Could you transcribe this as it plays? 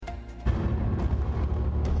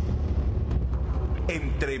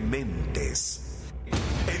Entre Mentes.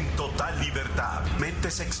 En total libertad,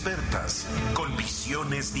 mentes expertas con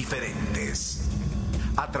visiones diferentes.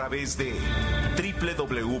 A través de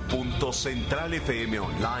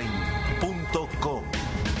www.centralfmonline.com.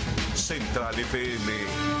 Central FM.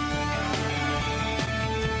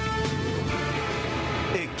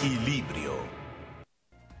 Equilibrio.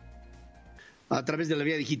 A través de la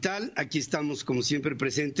vía digital, aquí estamos como siempre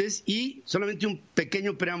presentes y solamente un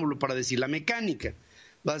pequeño preámbulo para decir la mecánica.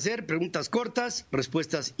 Va a ser preguntas cortas,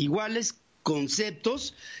 respuestas iguales,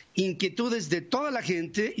 conceptos, inquietudes de toda la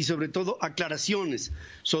gente y sobre todo aclaraciones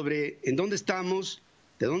sobre en dónde estamos,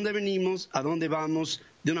 de dónde venimos, a dónde vamos,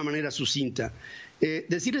 de una manera sucinta.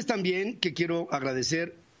 Decirles también que quiero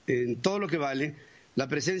agradecer en todo lo que vale la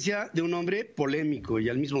presencia de un hombre polémico y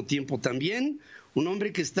al mismo tiempo también un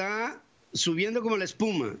hombre que está subiendo como la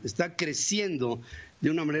espuma, está creciendo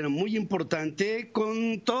de una manera muy importante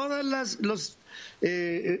con todas las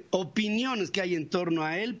opiniones que hay en torno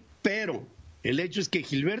a él, pero el hecho es que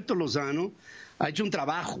Gilberto Lozano ha hecho un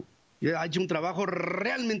trabajo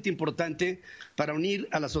realmente importante para unir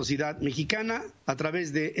a la sociedad mexicana a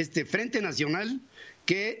través de este Frente Nacional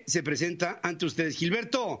que se presenta ante ustedes.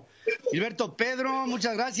 Gilberto, Pedro,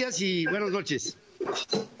 muchas gracias y buenas noches.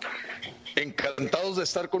 Encantados de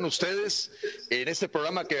estar con ustedes en este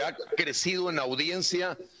programa que ha crecido en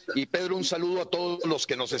audiencia. Y Pedro, un saludo a todos los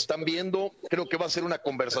que nos están viendo. Creo que va a ser una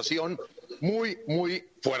conversación muy, muy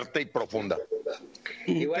fuerte y profunda.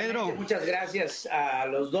 Igualmente, Pedro, muchas gracias a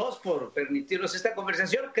los dos por permitirnos esta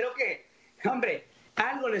conversación. Creo que, hombre,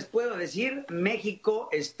 algo les puedo decir, México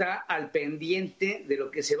está al pendiente de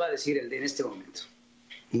lo que se va a decir en este momento.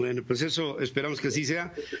 Bueno, pues eso esperamos que así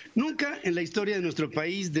sea. Nunca en la historia de nuestro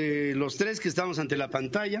país, de los tres que estamos ante la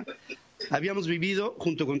pantalla, habíamos vivido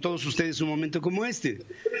junto con todos ustedes un momento como este.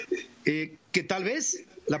 Que tal vez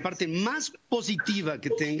la parte más positiva que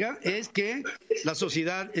tenga es que la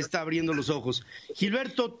sociedad está abriendo los ojos.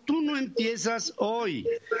 Gilberto, tú no empiezas hoy,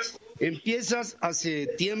 empiezas hace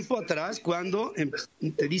tiempo atrás cuando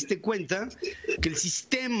te diste cuenta que el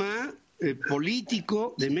sistema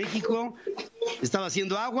político de México estaba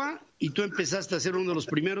haciendo agua y tú empezaste a ser uno de los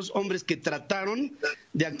primeros hombres que trataron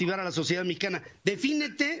de activar a la sociedad mexicana.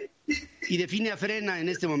 Defínete y define a FRENA en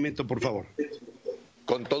este momento, por favor.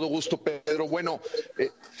 Con todo gusto, Pedro. Bueno,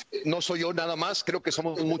 no soy yo nada más, creo que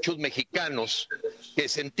somos muchos mexicanos que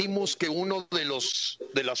sentimos que uno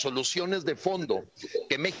de las soluciones de fondo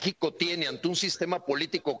que México tiene ante un sistema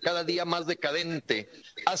político cada día más decadente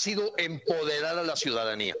ha sido empoderar a la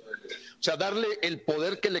ciudadanía. O sea, darle el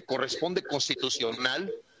poder que le corresponde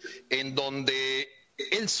constitucional, en donde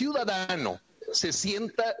el ciudadano se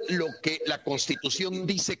sienta lo que la Constitución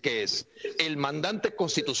dice que es el mandante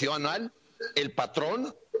constitucional, el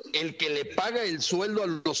patrón, el que le paga el sueldo a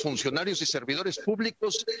los funcionarios y servidores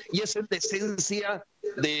públicos, y esa es la esencia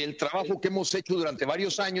del trabajo que hemos hecho durante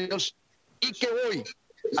varios años y que hoy,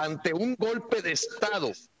 ante un golpe de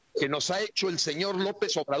Estado que nos ha hecho el señor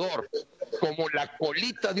López Obrador como la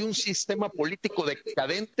colita de un sistema político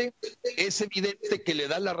decadente, es evidente que le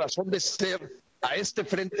da la razón de ser a este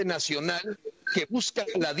Frente Nacional que busca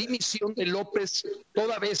la dimisión de López,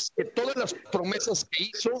 toda vez que todas las promesas que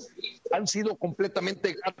hizo han sido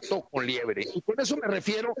completamente gato con liebre. Y con eso me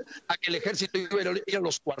refiero a que el ejército iba a ir a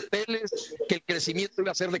los cuarteles, que el crecimiento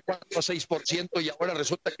iba a ser de 4 a 6% y ahora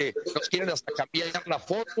resulta que nos quieren hasta cambiar la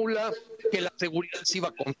fórmula, que la seguridad se iba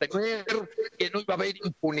a contener, que no iba a haber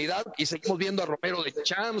impunidad, y seguimos viendo a Romero de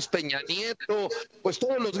Champs, Peña Nieto, pues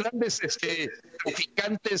todos los grandes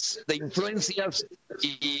traficantes de influencias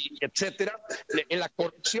y etcétera. En la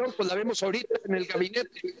corrupción, pues la vemos ahorita en el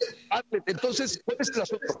gabinete. Entonces, ¿cuál es el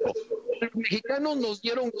asunto? Los mexicanos nos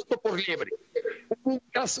dieron gusto por liebre. Hubo un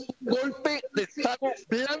golpe de Estado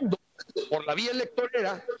blando por la vía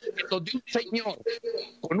electorera, en donde un señor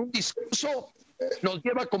con un discurso nos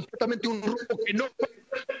lleva completamente un rumbo que no fue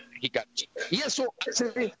mexicano. Y eso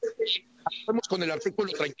hace, estamos con el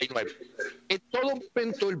artículo 39. En todo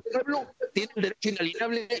momento el pueblo tiene el derecho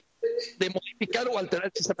inalienable de modificar o alterar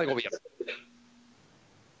el sistema de gobierno.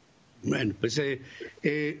 Bueno, pues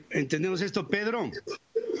entendemos esto, Pedro.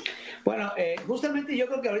 Bueno, justamente yo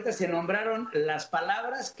creo que ahorita se nombraron las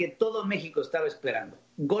palabras que todo México estaba esperando.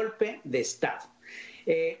 Golpe de Estado.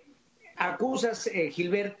 Acusas,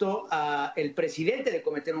 Gilberto, al presidente de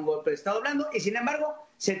cometer un golpe de Estado blando y sin embargo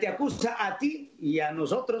se te acusa a ti y a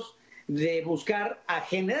nosotros de buscar a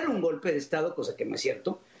generar un golpe de Estado, cosa que no es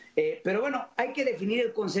cierto. Pero bueno, hay que definir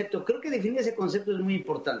el concepto. Creo que definir ese concepto es muy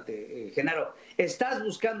importante, Genaro. ¿Estás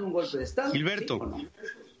buscando un golpe de Estado? Gilberto. ¿Sí o no?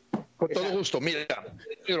 Con todo gusto. Mira,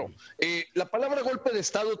 Pedro, la palabra golpe de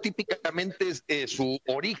Estado típicamente su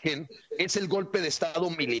origen es el golpe de Estado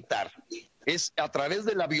militar. Es a través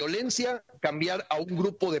de la violencia cambiar a un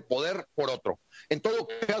grupo de poder por otro. En todo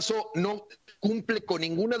caso, no cumple con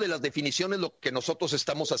ninguna de las definiciones lo que nosotros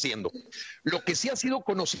estamos haciendo. Lo que sí ha sido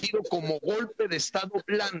conocido como golpe de Estado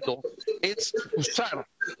blando es usar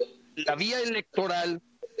la vía electoral,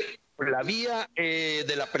 la vía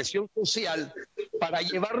de la presión social para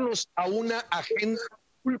llevarnos a una agenda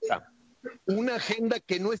oculta, una agenda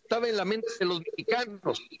que no estaba en la mente de los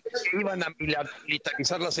mexicanos, que iban a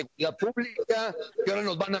militarizar la seguridad pública, que ahora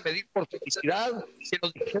nos van a medir por felicidad, que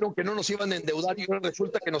nos dijeron que no nos iban a endeudar y ahora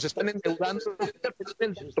resulta que nos están endeudando.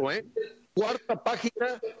 Cuarta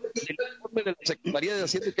página del informe de la Secretaría de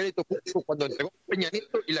Hacienda y Crédito Público cuando entregó Peña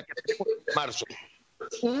Nieto y la que tenemos en marzo.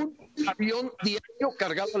 Un avión diario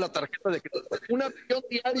cargado a la tarjeta de crédito. Un avión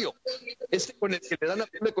diario. Con el que le dan a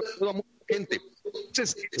mucha gente.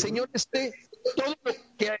 Entonces, señor, todo lo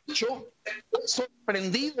que ha hecho ha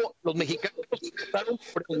sorprendido a los mexicanos que votaron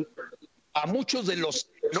por él. A muchos de los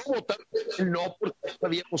que no votaron no, porque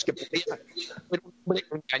sabíamos que podía ser un hombre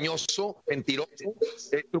engañoso, mentiroso,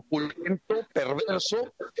 truculento,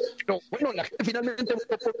 perverso. Pero bueno, la gente finalmente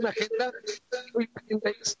votó por una agenda. Hoy la agenda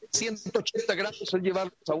es 180 grados, es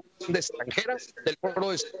llevarlos a una agenda extranjera del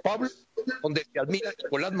foro de Sao Paulo, donde se admira a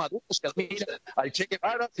Nicolás Maduro, se admira al Che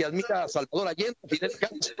Guevara, se admira a Salvador Allende, a Fidel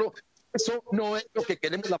Castro. Eso no es lo que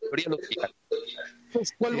queremos la mayoría de los mexicanos.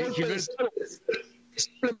 Pues, ¿cuál golpe de Estado?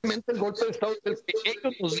 Simplemente el golpe de Estado del que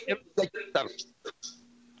ellos nos dieron de quitarnos.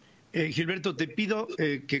 Gilberto, te pido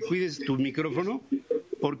que cuides tu micrófono,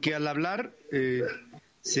 porque al hablar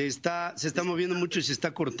se está moviendo mucho y se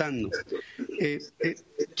está cortando.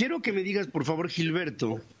 Quiero que me digas, por favor,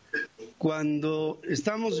 Gilberto, cuando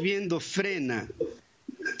estamos viendo FRENA,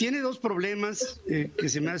 tiene dos problemas que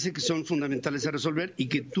se me hace que son fundamentales a resolver y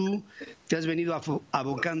que tú te has venido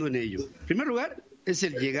abocando en ello. En primer lugar, es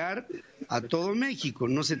el llegar a todo México.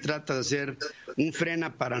 No se trata de hacer un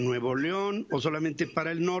FRENA para Nuevo León o solamente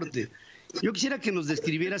para el norte. Yo quisiera que nos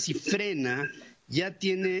describieras si FRENA ya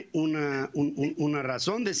tiene una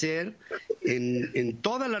razón de ser en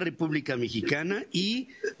toda la República Mexicana y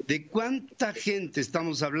de cuánta gente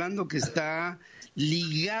estamos hablando que está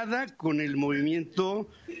ligada con el movimiento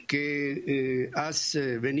que has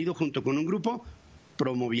venido junto con un grupo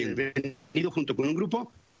promoviendo.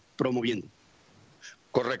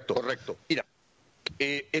 Correcto. Mira,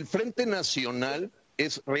 el Frente Nacional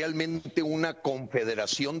es realmente una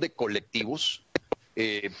confederación de colectivos.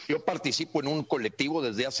 Yo participo en un colectivo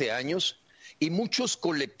desde hace años y muchos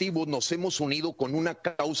colectivos nos hemos unido con una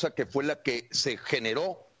causa que fue la que se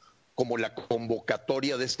generó como la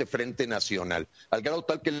convocatoria de este Frente Nacional, al grado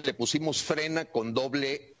tal que le pusimos FRENA con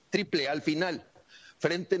triple A al final,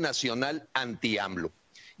 Frente Nacional Anti-AMLO.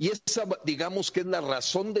 Y esa, digamos que es la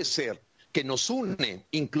razón de ser que nos une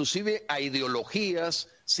inclusive a ideologías,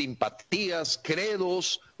 simpatías,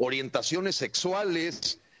 credos, orientaciones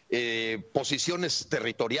sexuales, posiciones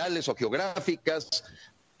territoriales o geográficas,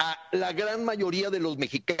 a la gran mayoría de los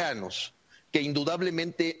mexicanos que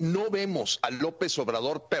indudablemente no vemos a López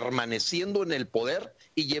Obrador permaneciendo en el poder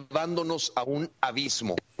y llevándonos a un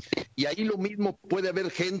abismo. Y ahí lo mismo, puede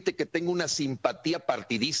haber gente que tenga una simpatía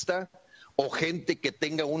partidista o gente que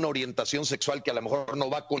tenga una orientación sexual que a lo mejor no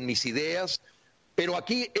va con mis ideas, pero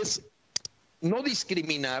aquí es no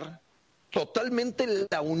discriminar, totalmente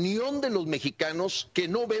la unión de los mexicanos que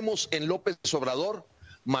no vemos en López Obrador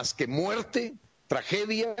más que muerte,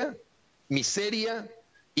 tragedia, miseria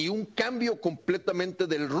y un cambio completamente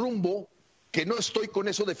del rumbo, que no estoy con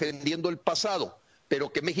eso defendiendo el pasado,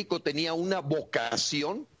 pero que México tenía una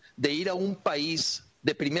vocación de ir a un país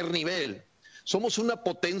de primer nivel. Somos una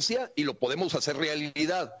potencia y lo podemos hacer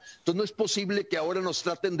realidad. Entonces no es posible que ahora nos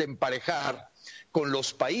traten de emparejar con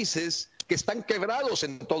los países que están quebrados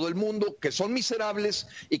en todo el mundo, que son miserables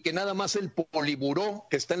y que nada más el poliburó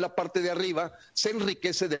que está en la parte de arriba se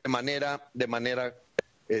enriquece de manera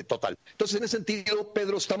total. Entonces, en ese sentido,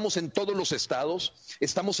 Pedro, estamos en todos los estados,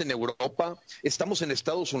 estamos en Europa, estamos en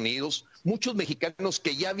Estados Unidos, muchos mexicanos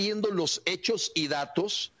que ya viendo los hechos y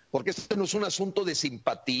datos, porque este no es un asunto de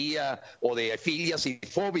simpatía o de filias y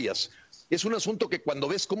fobias, es un asunto que cuando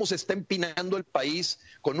ves cómo se está empinando el país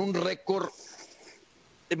con un récord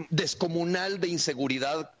descomunal de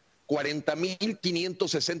inseguridad,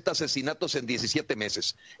 40,560 asesinatos en 17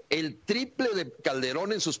 meses. El triple de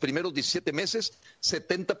Calderón en sus primeros 17 meses,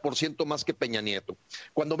 70% más que Peña Nieto.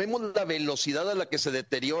 Cuando vemos la velocidad a la que se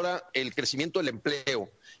deteriora el crecimiento del empleo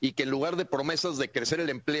y que en lugar de promesas de crecer el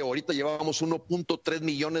empleo, ahorita llevábamos 1.3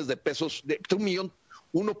 millones de pesos,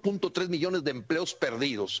 1.3 millones de empleos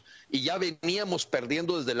perdidos, y ya veníamos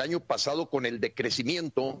perdiendo desde el año pasado con el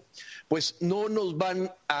decrecimiento, pues no nos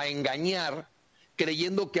van a engañar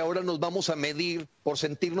creyendo que ahora nos vamos a medir por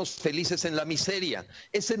sentirnos felices en la miseria.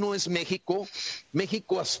 Ese no es México.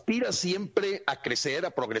 México aspira siempre a crecer,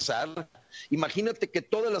 a progresar. Imagínate que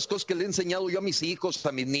todas las cosas que le he enseñado yo a mis hijos,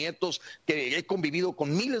 a mis nietos, que he convivido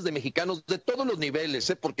con miles de mexicanos de todos los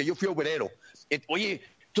niveles, porque yo fui obrero. Oye,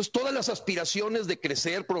 entonces todas las aspiraciones de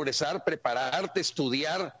crecer, progresar, prepararte,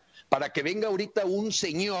 estudiar, para que venga ahorita un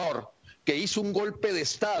señor que hizo un golpe de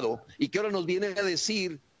Estado y que ahora nos viene a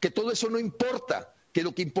decir que todo eso no importa, que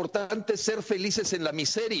lo que importante es ser felices en la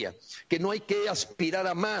miseria, que no hay que aspirar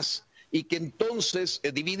a más, y que entonces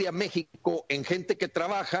divide a México en gente que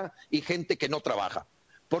trabaja y gente que no trabaja.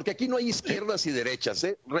 Porque aquí no hay izquierdas y derechas,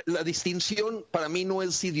 ¿eh? La distinción para mí no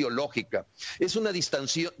es ideológica, es una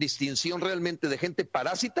distinción realmente de gente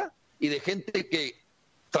parásita y de gente que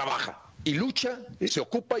trabaja y lucha, se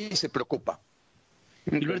ocupa y se preocupa.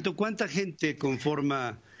 Gilberto, ¿cuánta gente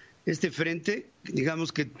conforma este frente?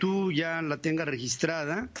 Digamos que tú ya la tengas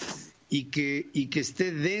registrada y que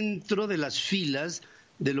esté dentro de las filas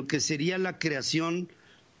de lo que sería la creación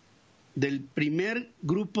del primer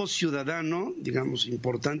grupo ciudadano, digamos,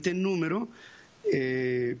 importante en número,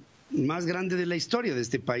 más grande de la historia de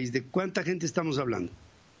este país. ¿De cuánta gente estamos hablando?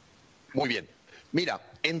 Muy bien. Mira,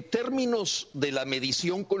 en términos de la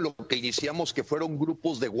medición con lo que iniciamos, que fueron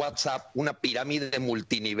grupos de WhatsApp, una pirámide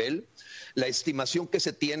multinivel, la estimación que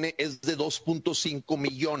se tiene es de 2.5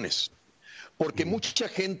 millones. Porque mucha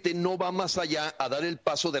gente no va más allá a dar el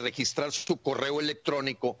paso de registrar su correo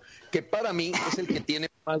electrónico, que para mí es el que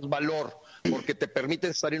tiene más valor, porque te permite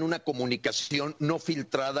estar en una comunicación no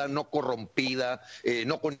filtrada, no corrompida,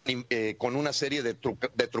 no con una serie de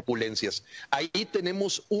truculencias. Ahí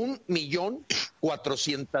tenemos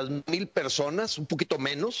 1.400.000 personas, un poquito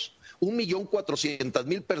menos,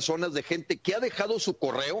 1.400.000 personas de gente que ha dejado su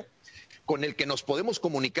correo, con el que nos podemos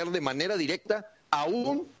comunicar de manera directa,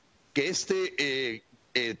 aún que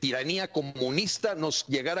tiranía comunista nos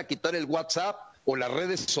llegara a quitar el WhatsApp o las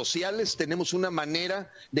redes sociales. Tenemos una manera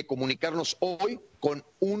de comunicarnos hoy con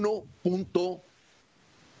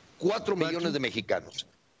 1.4 millones de mexicanos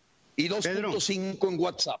y 2.5 en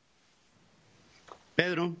WhatsApp.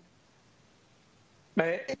 Pedro.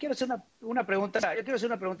 Quiero hacer una pregunta. Yo quiero hacer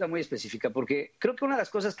una pregunta muy específica, porque creo que una de las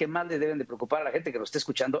cosas que más le deben de preocupar a la gente que lo esté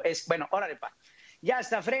escuchando es, bueno, órale, pa, ya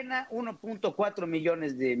está FRENA, 1.4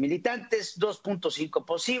 millones de militantes, 2.5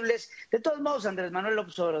 posibles. De todos modos, Andrés Manuel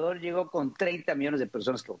López Obrador llegó con 30 millones de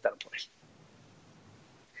personas que votaron por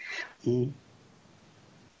él.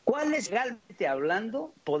 ¿Cuáles, realmente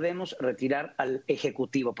hablando, podemos retirar al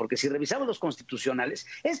Ejecutivo? Porque si revisamos los constitucionales,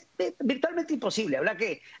 es virtualmente imposible. Habrá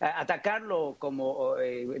que atacarlo como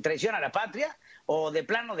traición a la patria o de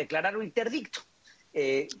plano declarar un interdicto.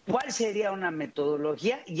 ¿Cuál sería una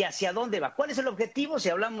metodología y hacia dónde va? ¿Cuál es el objetivo si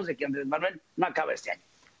hablamos de que Andrés Manuel no acaba este año?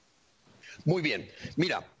 Muy bien.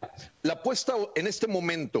 Mira, la apuesta en este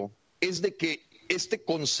momento es de que este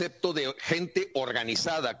concepto de gente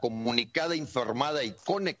organizada, comunicada, informada y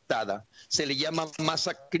conectada se le llama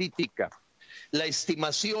masa crítica. La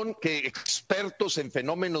estimación que expertos en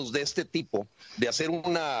fenómenos de este tipo, de hacer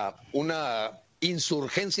una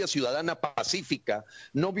insurgencia ciudadana pacífica,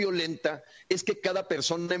 no violenta, es que cada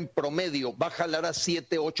persona en promedio va a jalar a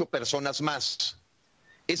 7, 8 personas más.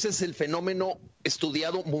 Ese es el fenómeno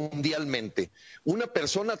estudiado mundialmente. Una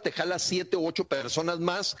persona te jala 7 u 8 personas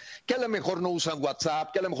más que a lo mejor no usan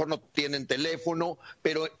WhatsApp, que a lo mejor no tienen teléfono,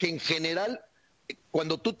 pero que en general,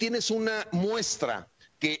 cuando tú tienes una muestra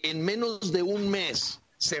que en menos de un mes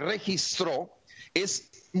se registró, es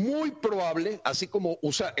muy probable, así como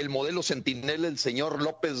usa el modelo Sentinel el señor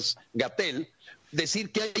López-Gatell,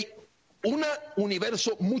 decir que hay un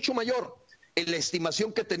universo mucho mayor. La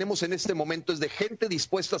estimación que tenemos en este momento es de gente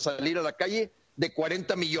dispuesta a salir a la calle de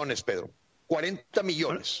 40 millones, Pedro. 40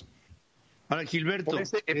 millones. Ahora, Gilberto,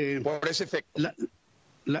 por ese efecto.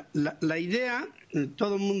 La idea,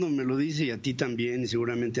 todo el mundo me lo dice y a ti también, y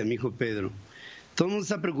seguramente a mi hijo Pedro, todo el mundo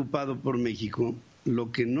está preocupado por México.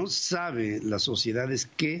 Lo que no sabe la sociedad es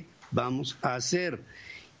qué vamos a hacer.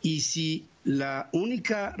 Y si la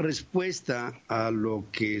única respuesta a lo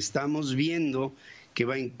que estamos viendo, que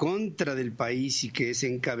va en contra del país y que es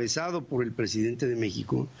encabezado por el presidente de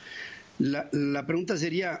México, la pregunta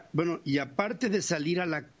sería, bueno, y aparte de salir a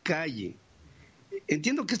la calle,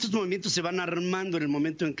 entiendo que estos movimientos se van armando en el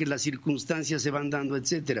momento en que las circunstancias se van dando,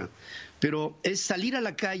 etcétera, pero es salir a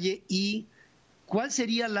la calle y ¿cuál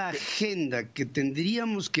sería la agenda que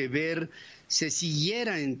tendríamos que ver se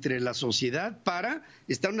siguiera entre la sociedad para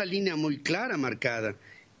estar una línea muy clara marcada?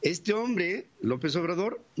 Este hombre, López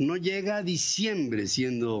Obrador, no llega a diciembre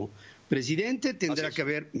siendo presidente. Tendrá que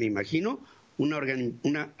haber, me imagino,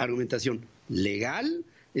 una argumentación legal.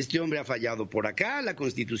 Este hombre ha fallado por acá, la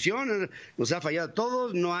Constitución nos ha fallado a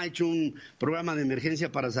todos, no ha hecho un programa de emergencia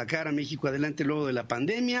para sacar a México adelante luego de la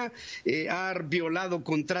pandemia, ha violado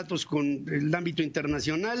contratos con el ámbito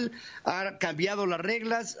internacional, ha cambiado las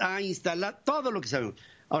reglas, ha instalado todo lo que sabemos.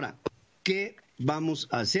 Ahora, ¿qué vamos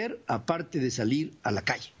a hacer aparte de salir a la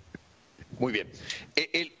calle? Muy bien.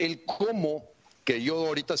 El cómo, que yo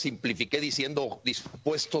ahorita simplifiqué diciendo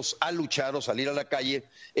dispuestos a luchar o salir a la calle,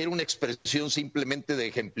 era una expresión simplemente de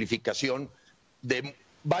ejemplificación de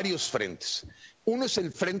varios frentes. Uno es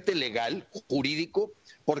el frente legal, jurídico,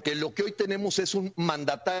 porque lo que hoy tenemos es un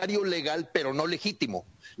mandatario legal, pero no legítimo.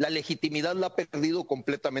 La legitimidad la ha perdido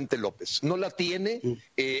completamente López. No la tiene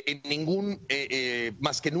en ningún,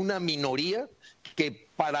 más que en una minoría que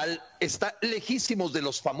está lejísimos de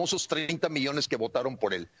los famosos 30 millones que votaron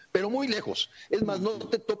por él, pero muy lejos. Es más, no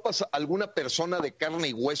te topas a alguna persona de carne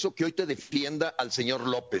y hueso que hoy te defienda al señor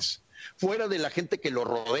López, fuera de la gente que lo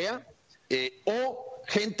rodea o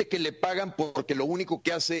gente que le pagan porque lo único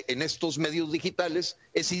que hace en estos medios digitales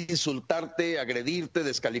es insultarte, agredirte,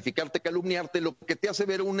 descalificarte, calumniarte, lo que te hace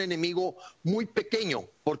ver un enemigo muy pequeño,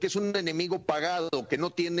 porque es un enemigo pagado que no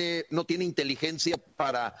tiene inteligencia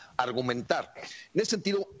para argumentar. En ese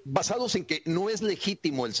sentido, basados en que no es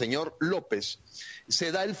legítimo el señor López,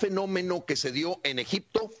 se da el fenómeno que se dio en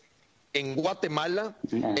Egipto, en Guatemala,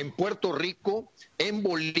 en Puerto Rico, en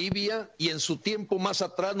Bolivia, y en su tiempo más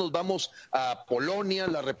atrás nos vamos a Polonia,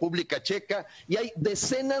 la República Checa, y hay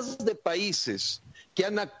decenas de países que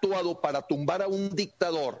han actuado para tumbar a un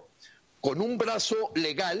dictador con un brazo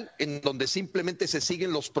legal en donde simplemente se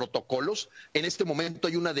siguen los protocolos. En este momento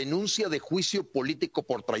hay una denuncia de juicio político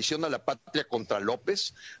por traición a la patria contra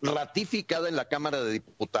López, ratificada en la Cámara de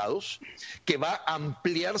Diputados, que va a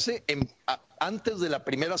ampliarse antes de la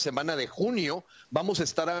primera semana de junio. Vamos a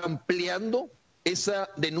estar ampliando esa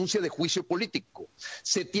denuncia de juicio político.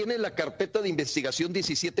 Se tiene la carpeta de investigación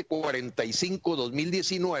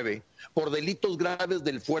 1745-2019 por delitos graves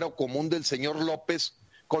del fuero común del señor López,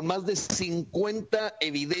 con más de 50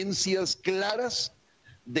 evidencias claras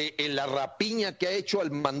de la rapiña que ha hecho al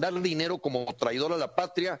mandar dinero como traidor a la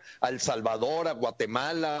patria a El Salvador, a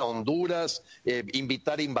Guatemala, a Honduras,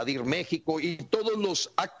 invitar a invadir México y todos los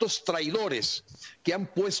actos traidores que han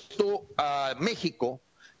puesto a México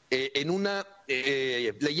en una,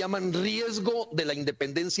 le llaman riesgo de la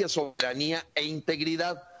independencia, soberanía e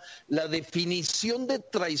integridad. La definición de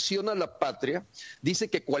traición a la patria dice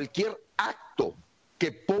que cualquier acto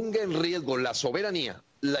que ponga en riesgo la soberanía,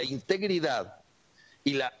 la integridad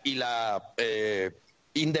y la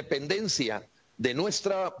independencia de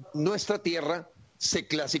nuestra tierra se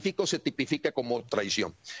clasifica o se tipifica como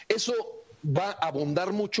traición. Eso va a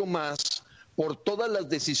abundar mucho más por todas las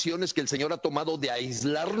decisiones que el señor ha tomado de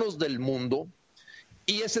aislarnos del mundo,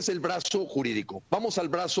 y ese es el brazo jurídico. Vamos al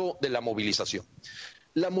brazo de la movilización.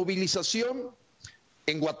 La movilización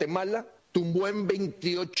en Guatemala tumbó en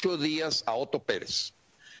 28 días a Otto Pérez.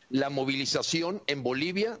 La movilización en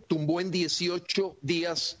Bolivia tumbó en 18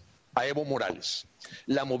 días a Evo Morales.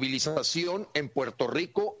 La movilización en Puerto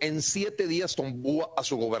Rico en 7 días tumbó a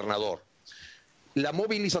su gobernador. La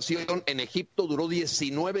movilización en Egipto duró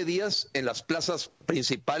 19 días en las plazas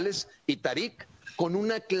principales y Tarik, con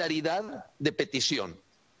una claridad de petición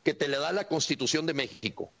que te le da la Constitución de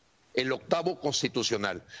México, el 8º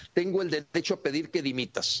constitucional. Tengo el derecho a pedir que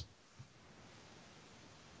dimitas.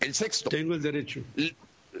 El 6º. Tengo el derecho.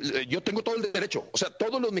 Yo tengo todo el derecho, o sea,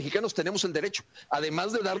 todos los mexicanos tenemos el derecho,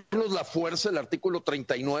 además de darnos la fuerza, el artículo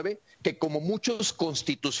 39, que como muchos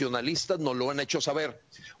constitucionalistas nos lo han hecho saber.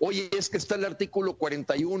 Oye, es que está el artículo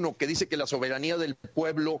 41 que dice que la soberanía del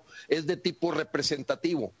pueblo es de tipo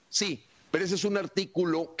representativo. Sí, pero ese es un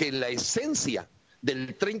artículo que en la esencia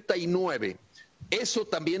del 39, eso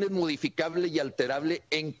también es modificable y alterable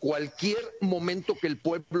en cualquier momento que el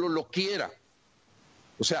pueblo lo quiera.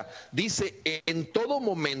 O sea, dice, en todo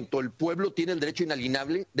momento el pueblo tiene el derecho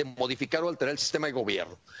inalienable de modificar o alterar el sistema de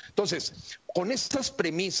gobierno. Entonces, con estas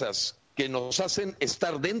premisas que nos hacen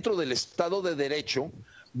estar dentro del Estado de Derecho,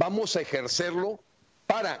 vamos a ejercerlo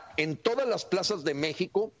para, en todas las plazas de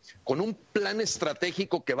México, con un plan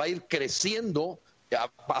estratégico que va a ir creciendo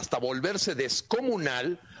hasta volverse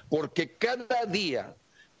descomunal, porque cada día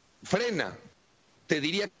FRENA, te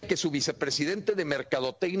diría que su vicepresidente de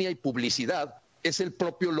Mercadotecnia y Publicidad es el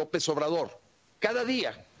propio López Obrador. Cada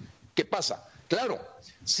día. ¿Qué pasa? Claro,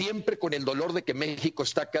 siempre con el dolor de que México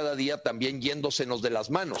está cada día también yéndosenos de las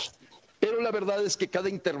manos. Pero la verdad es que cada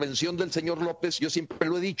intervención del señor López, yo siempre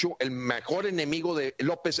lo he dicho, el mejor enemigo de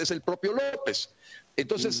López es el propio López.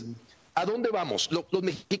 Entonces, ¿a dónde vamos? Los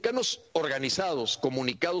mexicanos organizados,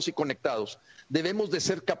 comunicados y conectados, debemos de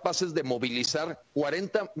ser capaces de movilizar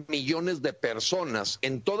 40 millones de personas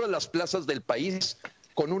en todas las plazas del país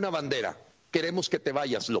con una bandera. Queremos que te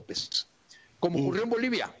vayas, López. Como ocurrió en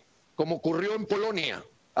Bolivia, como ocurrió en Polonia,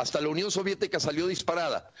 hasta la Unión Soviética salió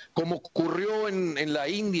disparada, como ocurrió en la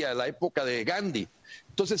India, en la época de Gandhi.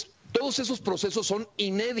 Entonces, todos esos procesos son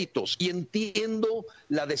inéditos y entiendo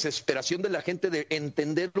la desesperación de la gente de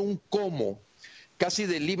entender un cómo, casi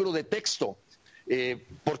del libro de texto,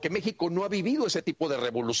 porque México no ha vivido ese tipo de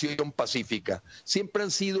revolución pacífica. Siempre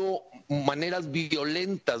han sido maneras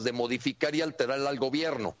violentas de modificar y alterar al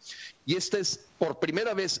gobierno. Y este es, por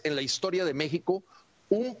primera vez en la historia de México,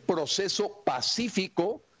 un proceso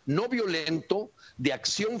pacífico, no violento, de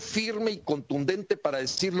acción firme y contundente para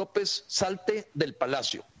decir, López, salte del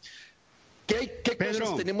palacio. ¿Qué Pedro,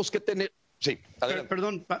 cosas tenemos que tener? Sí, adelante.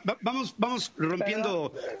 Perdón, vamos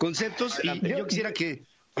rompiendo conceptos y yo quisiera que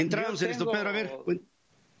entráramos en esto. Pedro, a ver.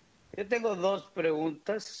 Yo tengo dos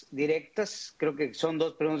preguntas directas, creo que son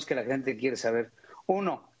dos preguntas que la gente quiere saber.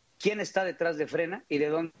 Uno, ¿quién está detrás de FRENA y de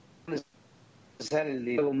dónde sale el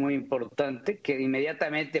dinero? Algo muy importante, que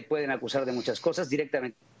inmediatamente pueden acusar de muchas cosas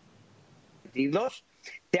directamente. Y dos,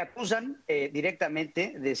 te acusan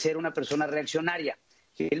directamente de ser una persona reaccionaria.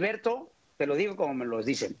 Gilberto, te lo digo como me lo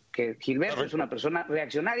dicen, que Gilberto es una persona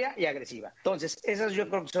reaccionaria y agresiva. Entonces, esas yo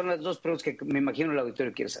creo que son las dos preguntas que me imagino el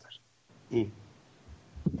auditorio quiere saber.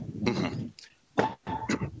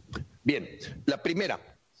 Bien, la primera,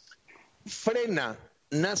 FRENA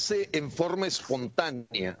nace en forma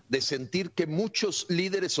espontánea de sentir que muchos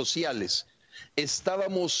líderes sociales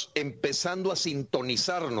estábamos empezando a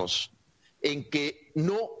sintonizarnos en que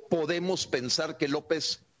no podemos pensar que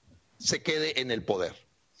López se quede en el poder.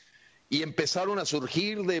 Y empezaron a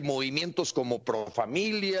surgir de movimientos como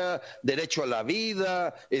Profamilia, Derecho a la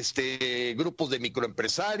Vida, grupos de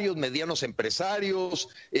microempresarios, medianos empresarios,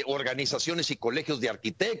 organizaciones y colegios de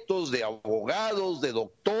arquitectos, de abogados, de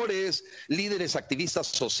doctores, líderes activistas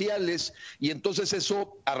sociales, y entonces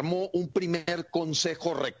eso armó un primer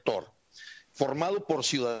consejo rector, formado por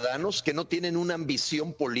ciudadanos que no tienen una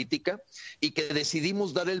ambición política y que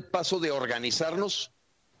decidimos dar el paso de organizarnos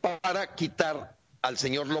para quitar al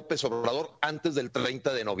señor López Obrador antes del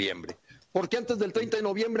 30 de noviembre. ¿Por qué antes del 30 de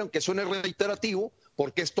noviembre? Aunque suene reiterativo,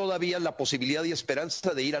 porque es todavía la posibilidad y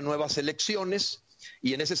esperanza de ir a nuevas elecciones,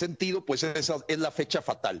 y en ese sentido, pues esa es la fecha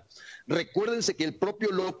fatal. Recuérdense que el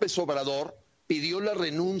propio López Obrador pidió la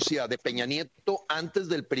renuncia de Peña Nieto antes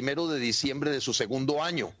del 1 de diciembre de su segundo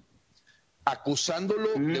año,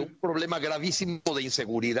 acusándolo de un problema gravísimo de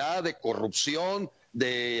inseguridad, de corrupción,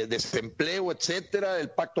 de desempleo, etcétera,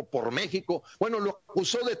 el Pacto por México. Bueno, lo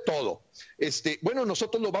acusó de todo. Bueno,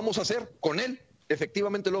 nosotros lo vamos a hacer con él.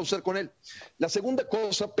 Efectivamente lo vamos a hacer con él. La segunda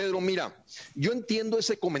cosa, Pedro, mira, yo entiendo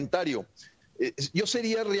ese comentario. Yo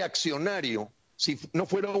sería reaccionario si no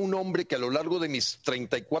fuera un hombre que a lo largo de mis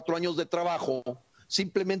 34 años de trabajo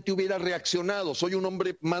simplemente hubiera reaccionado. Soy un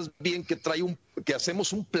hombre más bien que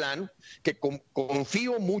hacemos un plan, que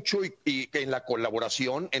confío mucho y en la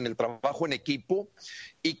colaboración, en el trabajo en equipo,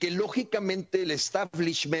 y que lógicamente el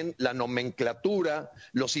establishment, la nomenclatura,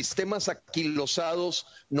 los sistemas aquilosados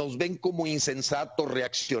nos ven como insensatos,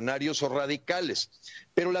 reaccionarios o radicales.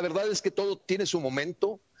 Pero la verdad es que todo tiene su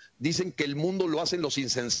momento. Dicen que el mundo lo hacen los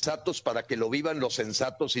insensatos para que lo vivan los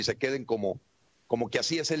sensatos y se queden como que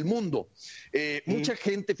así es el mundo. Mucha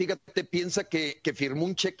gente, fíjate, piensa que firmó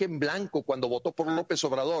un cheque en blanco cuando votó por López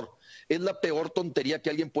Obrador. Es la peor tontería que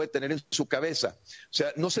alguien puede tener en su cabeza. O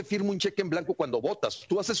sea, no se firma un cheque en blanco cuando votas.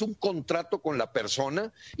 Tú haces un contrato con la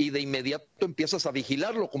persona y de inmediato empiezas a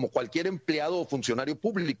vigilarlo como cualquier empleado o funcionario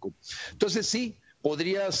público. Entonces sí,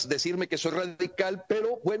 podrías decirme que soy radical,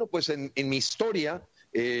 pero bueno, pues en mi historia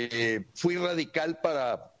fui radical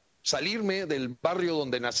para salirme del barrio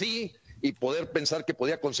donde nací y poder pensar que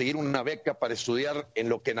podía conseguir una beca para estudiar en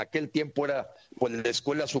lo que en aquel tiempo era pues, la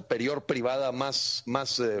escuela superior privada más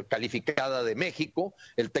calificada de México,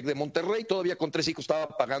 el TEC de Monterrey. Todavía con 3 hijos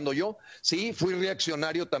estaba pagando yo. Sí, fui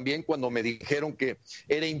reaccionario también cuando me dijeron que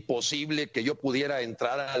era imposible que yo pudiera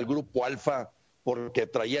entrar al Grupo Alfa, porque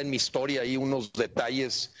traía en mi historia ahí unos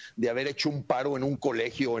detalles de haber hecho un paro en un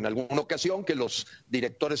colegio en alguna ocasión, que los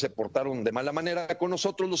directores se portaron de mala manera con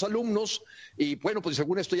nosotros, los alumnos, y bueno, pues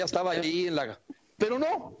según esto ya estaba ahí Pero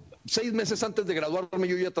no, 6 meses antes de graduarme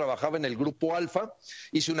yo ya trabajaba en el Grupo Alfa,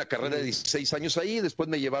 hice una carrera de 16 años ahí, después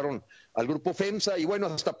me llevaron al Grupo FEMSA, y bueno,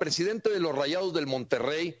 hasta presidente de los Rayados del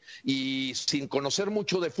Monterrey, y sin conocer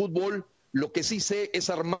mucho de fútbol, Lo que sí sé es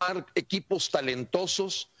armar equipos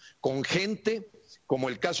talentosos con gente, como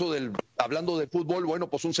el caso hablando de fútbol, bueno,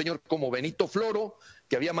 pues un señor como Benito Floro,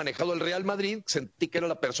 que había manejado el Real Madrid, sentí que era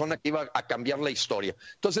la persona que iba a cambiar la historia.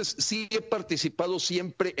 Entonces, sí he participado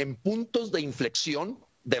siempre en puntos de inflexión,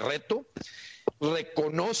 de reto.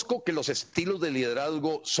 Reconozco que los estilos de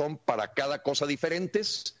liderazgo son para cada cosa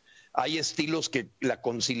diferentes. Hay estilos que la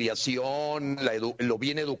conciliación, lo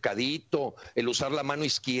bien educadito, el usar la mano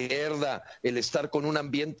izquierda, el estar con un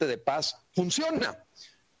ambiente de paz, funciona.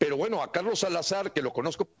 Pero bueno, a Carlos Salazar, que lo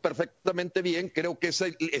conozco perfectamente bien, creo que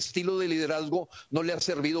ese estilo de liderazgo no le ha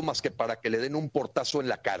servido más que para que le den un portazo en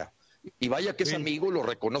la cara. Y vaya que es amigo, lo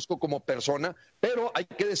reconozco como persona, pero hay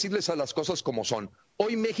que decirles a las cosas como son.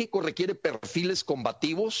 Hoy México requiere perfiles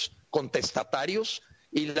combativos, contestatarios,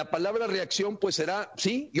 y la palabra reacción pues será,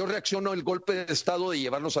 sí, yo reacciono al golpe de Estado de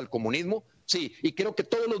llevarnos al comunismo, sí, y creo que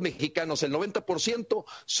todos los mexicanos, el 90%,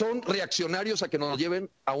 son reaccionarios a que nos lleven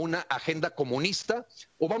a una agenda comunista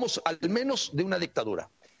o vamos al menos de una dictadura.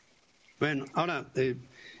 Bueno, ahora,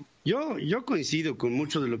 yo coincido con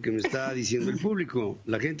mucho de lo que me está diciendo el público.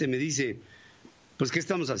 La gente me dice, pues, ¿qué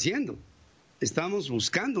estamos haciendo? Estamos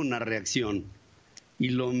buscando una reacción y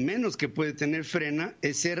lo menos que puede tener FRENA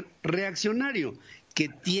es ser reaccionario, que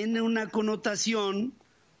tiene una connotación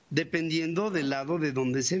dependiendo del lado de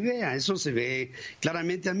donde se vea. Eso se ve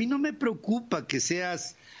claramente. A mí no me preocupa que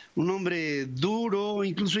seas un hombre duro,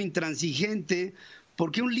 incluso intransigente,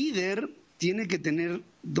 porque un líder tiene que tener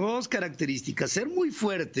dos características: ser muy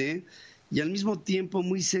fuerte y al mismo tiempo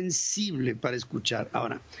muy sensible para escuchar.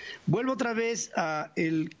 Ahora, vuelvo otra vez a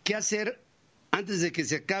el qué hacer antes de que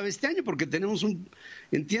se acabe este año, porque tenemos un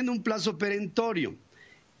plazo perentorio.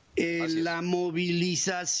 La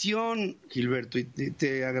movilización, Gilberto, y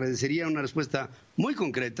te agradecería una respuesta muy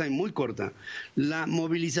concreta y muy corta. ¿La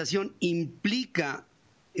movilización implica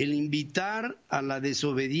el invitar a la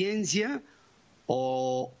desobediencia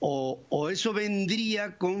o eso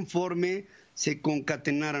vendría conforme se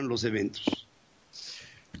concatenaran los eventos?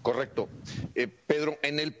 Correcto. Pedro,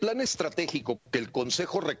 en el plan estratégico que el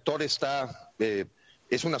Consejo Rector está,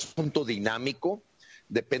 es un asunto dinámico,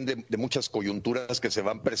 depende de muchas coyunturas que se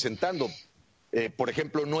van presentando. Por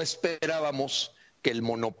ejemplo, no esperábamos que el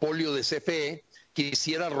monopolio de CFE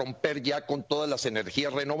quisiera romper ya con todas las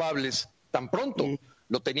energías renovables tan pronto.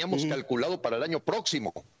 Lo teníamos calculado para el año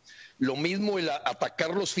próximo. Lo mismo el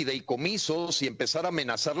atacar los fideicomisos y empezar a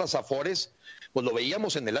amenazar las afores, pues lo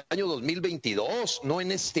veíamos en el año 2022, no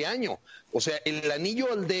en este año. O sea, el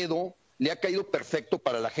anillo al dedo le ha caído perfecto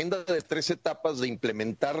para la agenda de 3 etapas de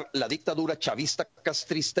implementar la dictadura chavista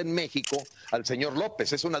castrista en México al señor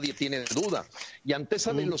López. Eso nadie tiene duda. Y ante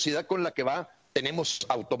esa velocidad con la que va, tenemos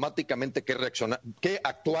automáticamente que reaccionar, que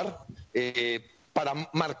actuar para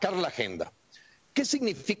marcar la agenda. ¿Qué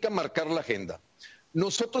significa marcar la agenda?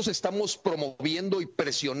 Nosotros estamos promoviendo y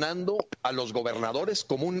presionando a los gobernadores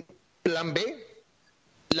como un plan B,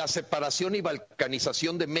 la separación y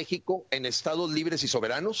balcanización de México en estados libres y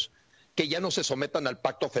soberanos que ya no se sometan al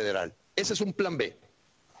pacto federal. Ese es un plan B.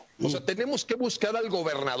 O sea, tenemos que buscar al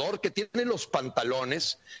gobernador que tiene los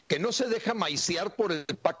pantalones, que no se deja maiciar por el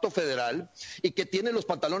pacto federal y que tiene los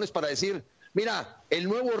pantalones para decir, mira, el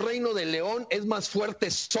nuevo reino de León es más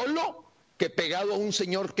fuerte solo que pegado a un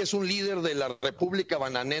señor que es un líder de la República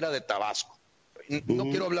Bananera de Tabasco. No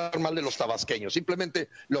quiero hablar mal de los tabasqueños, simplemente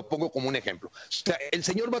lo pongo como un ejemplo. O sea, el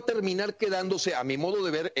señor va a terminar quedándose, a mi modo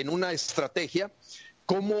de ver, en una estrategia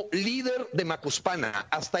como líder de Macuspana.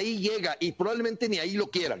 Hasta ahí llega y probablemente ni ahí lo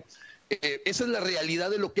quieran. Esa es la realidad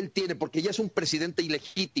de lo que él tiene, porque ya es un presidente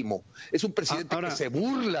ilegítimo, es un presidente que se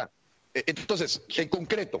burla. Entonces, en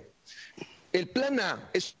concreto, el plan A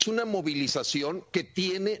es una movilización que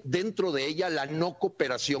tiene dentro de ella la no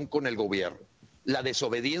cooperación con el gobierno, la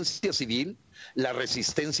desobediencia civil, la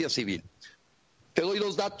resistencia civil. Te doy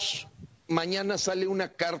 2 datos. Mañana sale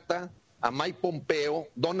una carta a Mike Pompeo,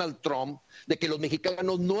 Donald Trump, de que los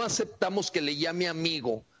mexicanos no aceptamos que le llame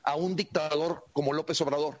amigo a un dictador como López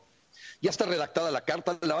Obrador. Ya está redactada la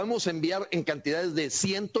carta, la vamos a enviar en cantidades de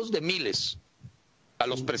cientos de miles a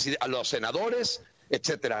los senadores,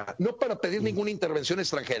 etcétera. No para pedir ninguna intervención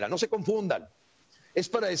extranjera, no se confundan. Es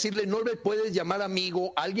para decirle, no le puedes llamar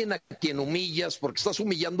amigo a alguien a quien humillas porque estás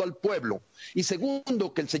humillando al pueblo. Y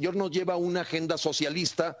segundo, que el señor nos lleva a una agenda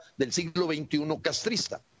socialista del siglo XXI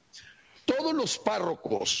castrista. Todos los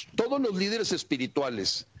párrocos, todos los líderes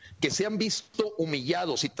espirituales que se han visto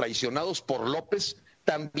humillados y traicionados por López,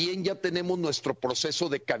 también ya tenemos nuestro proceso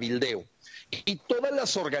de cabildeo. Y todas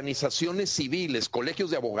las organizaciones civiles,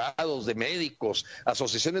 colegios de abogados, de médicos,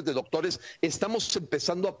 asociaciones de doctores, estamos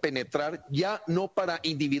empezando a penetrar ya no para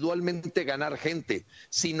individualmente ganar gente,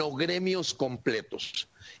 sino gremios completos.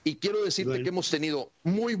 Y quiero decirte que hemos tenido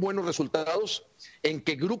muy buenos resultados en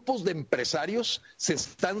que grupos de empresarios se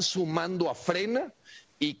están sumando a FRENA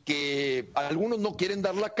y que algunos no quieren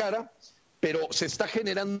dar la cara, pero se está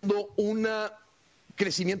generando un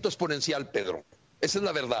crecimiento exponencial, Pedro. Esa es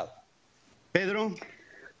la verdad. Pedro.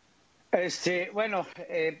 Bueno,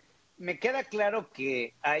 me queda claro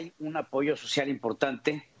que hay un apoyo social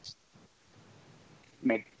importante.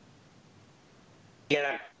 Me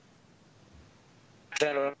queda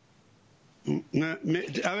claro.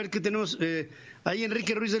 A ver, ¿qué tenemos? Ahí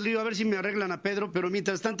Enrique Ruiz del Río, a ver si me arreglan a Pedro, pero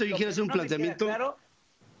mientras tanto yo quiero hacer un planteamiento. Claro.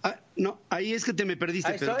 No, ahí es que te me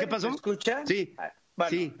perdiste, Pedro. ¿Qué pasó? ¿Me escucha? Sí. Bueno,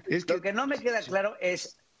 sí, lo que no me queda claro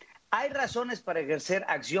es, ¿hay razones para ejercer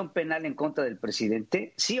acción penal en contra del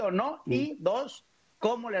presidente? ¿Sí o no? Y dos,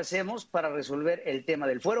 ¿cómo le hacemos para resolver el tema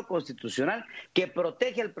del fuero constitucional que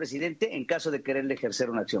protege al presidente en caso de quererle ejercer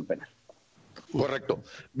una acción penal? Correcto.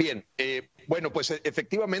 Bien, bueno, pues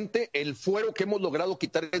efectivamente el fuero que hemos logrado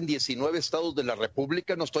quitar en 19 estados de la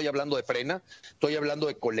República, no estoy hablando de FRENA, estoy hablando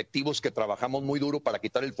de colectivos que trabajamos muy duro para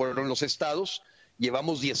quitar el fuero en los estados.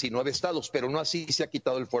 Llevamos 19 estados, pero no así se ha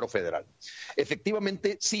quitado el fuero federal.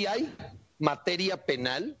 Efectivamente, sí hay materia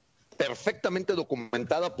penal perfectamente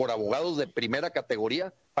documentada por abogados de primera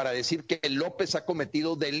categoría para decir que López ha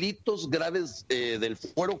cometido delitos graves del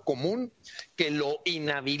fuero común que lo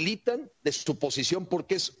inhabilitan de su posición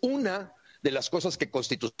porque es una de las cosas que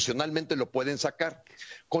constitucionalmente lo pueden sacar.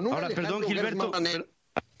 Con un Ahora, perdón, Gilberto,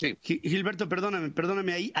 sí. Gilberto,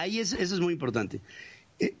 perdóname, ahí eso es muy importante.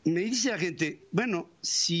 Me dice la gente, bueno,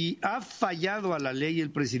 si ha fallado a la ley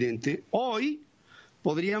el presidente, hoy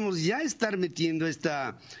podríamos ya estar metiendo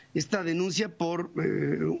esta denuncia por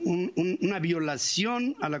una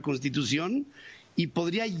violación a la Constitución y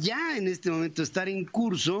podría ya en este momento estar en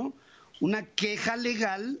curso una queja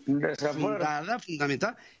legal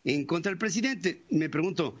fundamentada en contra del presidente. Me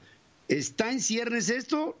pregunto, ¿está en ciernes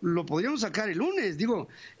esto? Lo podríamos sacar el lunes. Digo,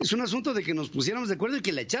 es un asunto de que nos pusiéramos de acuerdo y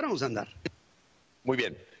que la echáramos a andar. Muy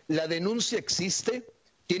bien. La denuncia existe,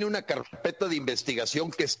 tiene una carpeta de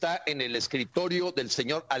investigación que está en el escritorio del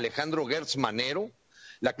señor Alejandro Gertz Manero.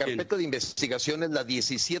 La carpeta de investigación es la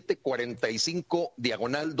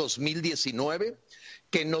 1745/2019,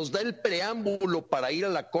 que nos da el preámbulo para ir a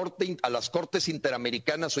la corte, a las cortes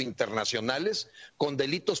interamericanas o internacionales con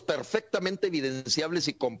delitos perfectamente evidenciables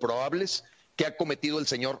y comprobables que ha cometido el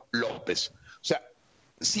señor López. O sea,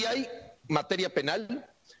 si hay materia penal,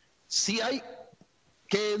 si hay.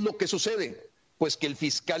 ¿Qué es lo que sucede? Pues que el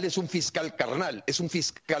fiscal es un fiscal carnal, es un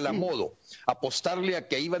fiscal a modo. Apostarle a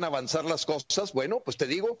que ahí van a avanzar las cosas, bueno, pues te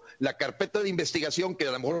digo, la carpeta de investigación que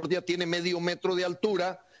a lo mejor ya tiene medio metro de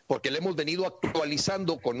altura, porque le hemos venido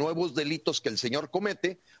actualizando con nuevos delitos que el señor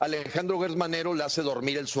comete, Alejandro Gertz Manero le hace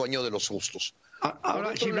dormir el sueño de los justos.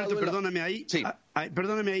 Ahora, Gilberto, perdóname ahí. Sí.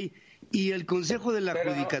 Perdóname ahí. Y el Consejo de la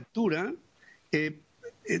Judicatura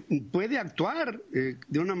puede actuar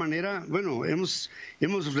de una manera, bueno, hemos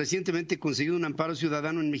recientemente conseguido un amparo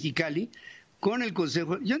ciudadano en Mexicali con el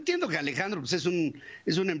Consejo. Yo entiendo que Alejandro pues, es un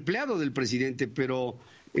empleado del presidente, pero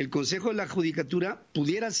el Consejo de la Judicatura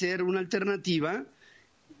pudiera ser una alternativa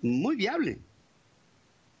muy viable.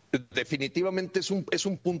 Definitivamente es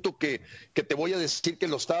un punto que te voy a decir que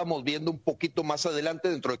lo estábamos viendo un poquito más adelante,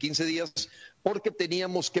 dentro de 15 días, porque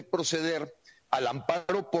teníamos que proceder al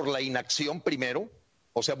amparo por la inacción primero.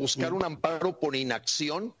 O sea, buscar un amparo por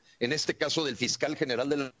inacción, en este caso del fiscal general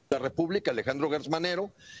de la República, Alejandro Gertz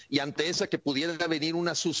Manero, y ante esa que pudiera venir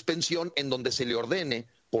una suspensión en donde se le ordene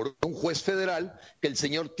por un juez federal que el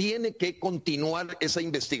señor tiene que continuar esa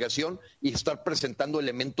investigación y estar presentando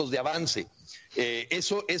elementos de avance.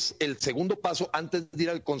 Eso es el segundo paso antes de ir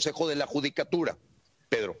al Consejo de la Judicatura,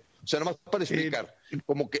 Pedro. O sea, nomás para explicar,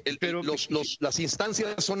 como que las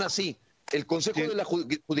instancias son así. El Consejo de la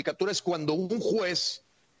Judicatura es cuando un juez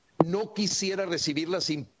no quisiera recibir las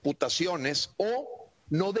imputaciones o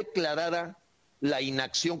no declarara la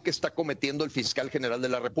inacción que está cometiendo el fiscal general de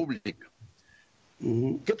la República.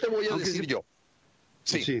 ¿Qué te voy a decir yo?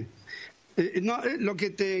 Sí. Lo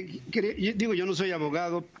que te digo, yo no soy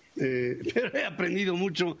abogado, pero he aprendido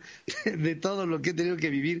mucho de todo lo que he tenido que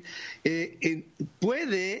vivir.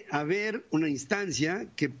 Puede haber una instancia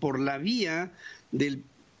que por la vía del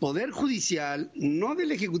Poder Judicial, no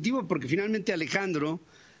del Ejecutivo, porque finalmente Alejandro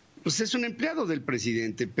pues es un empleado del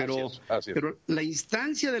presidente, pero, así es. pero la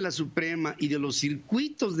instancia de la Suprema y de los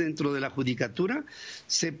circuitos dentro de la judicatura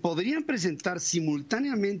se podrían presentar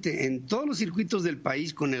simultáneamente en todos los circuitos del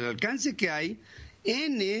país con el alcance que hay,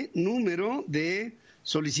 N número de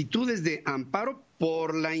solicitudes de amparo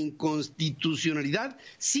por la inconstitucionalidad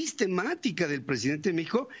sistemática del presidente de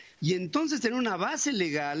México, y entonces tener una base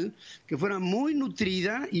legal que fuera muy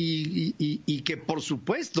nutrida y que, por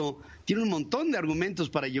supuesto, tiene un montón de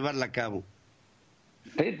argumentos para llevarla a cabo.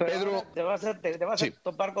 Sí, pero Pedro, te vas a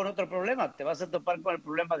topar con otro problema, te vas a topar con el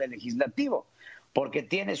problema del legislativo, porque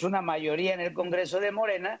tienes una mayoría en el Congreso de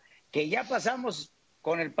Morena que ya pasamos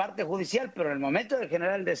con el parte judicial, pero en el momento de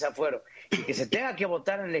generar el desafuero y que se tenga que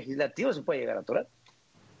votar en el legislativo se puede llegar a atorar.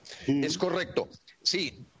 Es correcto.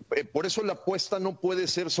 Sí, por eso la apuesta no puede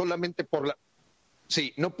ser solamente por la...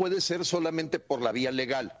 Sí, no puede ser solamente por la vía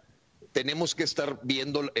legal. Tenemos que estar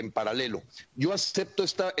viendo en paralelo. Yo acepto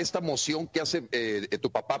esta moción que hace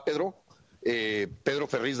tu papá, Pedro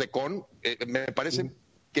Ferriz de Con. Me parece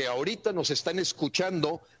que ahorita nos están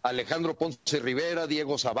escuchando Alejandro Ponce Rivera,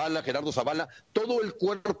 Diego Zavala, Gerardo Zavala, todo el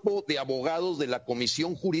cuerpo de abogados de la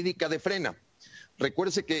Comisión Jurídica de FRENA.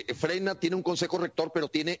 Recuérdese que FRENA tiene un consejo rector, pero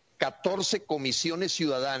tiene 14 comisiones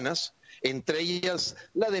ciudadanas, entre ellas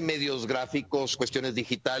la de medios gráficos, cuestiones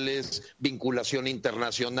digitales, vinculación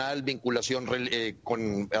internacional, vinculación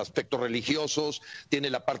con aspectos religiosos, tiene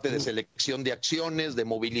la parte de selección de acciones, de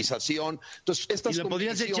movilización. Entonces, estas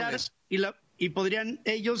comisiones... Y podrían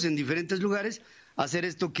ellos en diferentes lugares hacer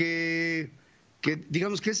esto que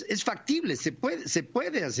digamos que es factible, se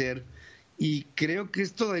puede hacer, y creo que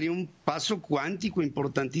esto daría un paso cuántico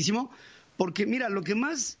importantísimo, porque mira, lo que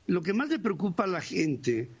más le preocupa a la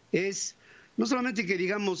gente es no solamente que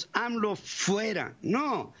digamos AMLO fuera,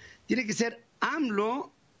 no, tiene que ser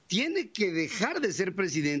AMLO, tiene que dejar de ser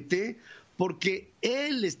presidente porque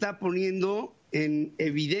él está poniendo en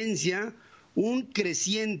evidencia un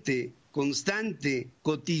creciente, constante,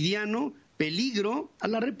 cotidiano peligro a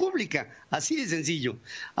la República. Así de sencillo.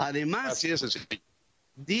 Además, así de sencillo.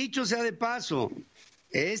 Dicho sea de paso,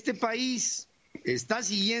 este país está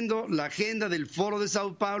siguiendo la agenda del Foro de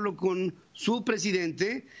Sao Paulo con su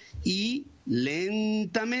presidente y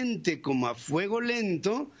lentamente, como a fuego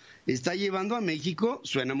lento, está llevando a México,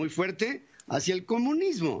 suena muy fuerte, hacia el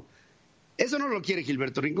comunismo. Eso no lo quiere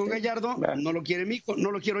Gilberto Rincón Gallardo, no lo quiere Mico,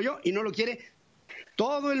 no lo quiero yo y no lo quiere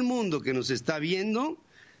todo el mundo que nos está viendo.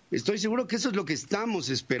 Estoy seguro que eso es lo que estamos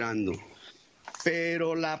esperando.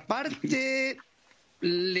 Pero la parte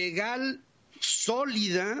legal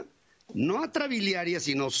sólida, no atrabiliaria,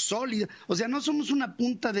 sino sólida, o sea, no somos una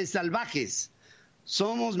punta de salvajes,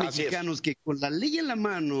 somos mexicanos que con la ley en la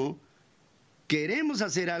mano queremos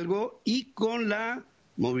hacer algo y con la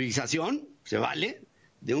movilización, se vale,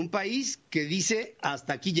 de un país que dice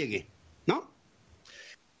hasta aquí llegué, ¿no?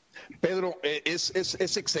 Pedro, es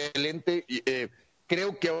excelente.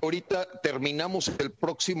 Creo que ahorita terminamos el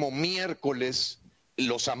próximo miércoles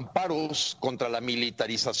los amparos contra la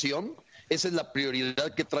militarización. Esa es la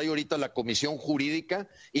prioridad que trae ahorita la Comisión Jurídica,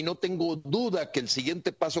 y no tengo duda que el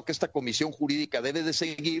siguiente paso que esta Comisión Jurídica debe de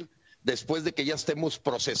seguir, después de que ya estemos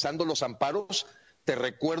procesando los amparos, te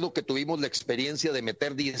recuerdo que tuvimos la experiencia de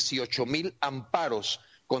meter 18,000 amparos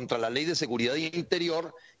contra la Ley de Seguridad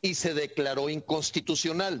Interior y se declaró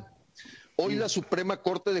inconstitucional. Hoy la Suprema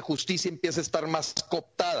Corte de Justicia empieza a estar más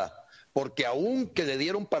cooptada, porque aunque le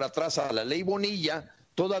dieron para atrás a la Ley Bonilla,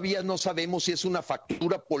 todavía no sabemos si es una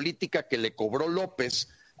factura política que le cobró López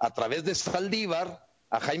a través de Saldívar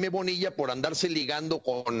a Jaime Bonilla por andarse ligando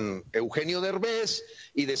con Eugenio Derbez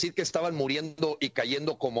y decir que estaban muriendo y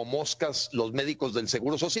cayendo como moscas los médicos del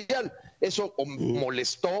Seguro Social. Eso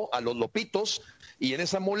molestó a los lopitos, y en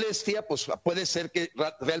esa molestia pues puede ser que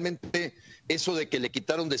realmente eso de que le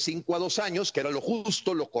quitaron de 5 a 2 años, que era lo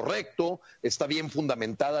justo, lo correcto, está bien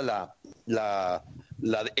fundamentada el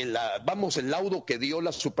laudo que dio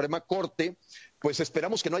la Suprema Corte. Pues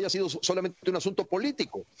esperamos que no haya sido solamente un asunto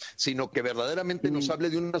político, sino que verdaderamente nos hable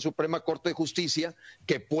de una Suprema Corte de Justicia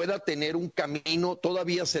que pueda tener un camino,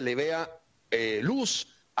 todavía se le vea luz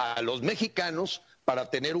a los mexicanos para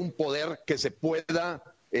tener un poder que se pueda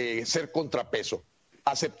ser contrapeso.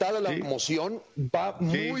 Aceptada la moción, va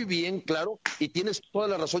muy bien, claro, y tienes toda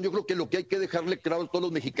la razón. Yo creo que lo que hay que dejarle claro a todos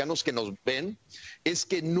los mexicanos que nos ven es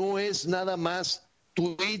que no es nada más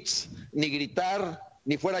tweets, ni gritar,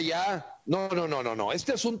 ni fuera ya. No.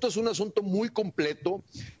 Este asunto es un asunto muy completo.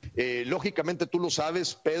 Lógicamente tú lo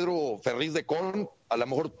sabes, Pedro Ferriz de Con, a lo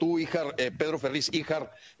mejor tú, Pedro Ferriz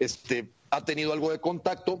Híjar, ha tenido algo de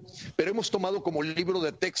contacto, pero hemos tomado como libro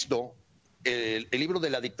de texto el libro de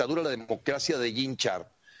la dictadura a la democracia de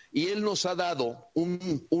Ginchar. y él nos ha dado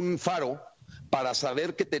un faro para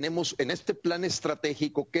saber que tenemos en este plan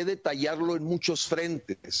estratégico que detallarlo en muchos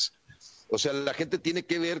frentes. O sea, la gente tiene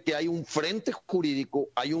que ver que hay un frente jurídico,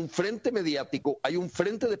 hay un frente mediático, hay un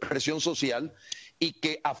frente de presión social y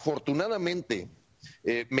que afortunadamente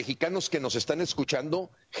mexicanos que nos están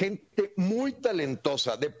escuchando, gente muy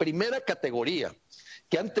talentosa, de primera categoría,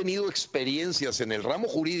 que han tenido experiencias en el ramo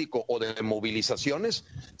jurídico o de movilizaciones,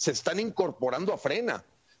 se están incorporando a FRENA.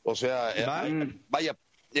 O sea, vaya...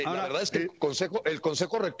 la verdad es que el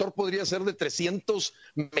consejo rector podría ser de 300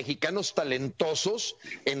 mexicanos talentosos,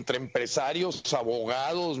 entre empresarios,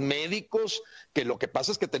 abogados, médicos, que lo que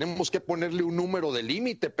pasa es que tenemos que ponerle un número de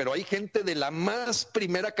límite, pero hay gente de la más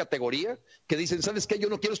primera categoría que dicen, ¿sabes qué? Yo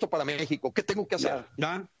no quiero esto para México, ¿qué tengo que hacer?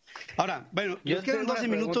 Ya. Ahora, bueno, nos quedan 12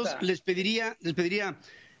 minutos, les pediría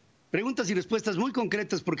preguntas y respuestas muy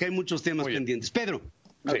concretas porque hay muchos temas pendientes. Pedro.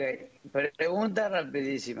 Ok, pregunta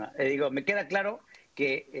rapidísima. Me queda claro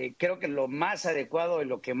que creo que lo más adecuado y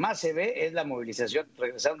lo que más se ve es la movilización,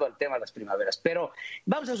 regresando al tema de las primaveras. Pero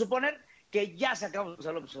vamos a suponer que ya sacamos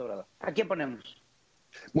a López Obrador. ¿A quién ponemos?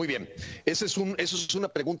 Muy bien, esa es una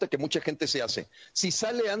pregunta que mucha gente se hace. Si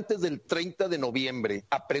sale antes del 30 de noviembre,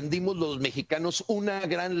 aprendimos los mexicanos una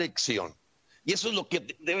gran lección. Y eso es lo que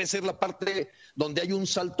debe ser la parte donde hay un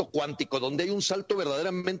salto cuántico, donde hay un salto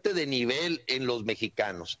verdaderamente de nivel en los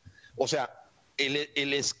mexicanos. O sea,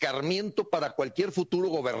 el escarmiento para cualquier futuro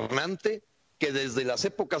gobernante que desde las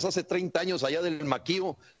épocas hace 30 años allá del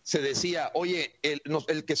Maquío se decía, oye, el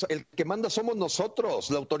que manda somos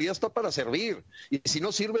nosotros, la autoridad está para servir y si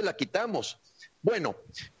no sirve la quitamos. Bueno,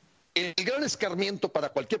 el gran escarmiento para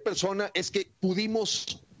cualquier persona es que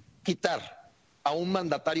pudimos quitar a un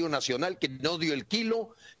mandatario nacional que no dio el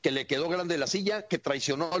kilo, que le quedó grande la silla, que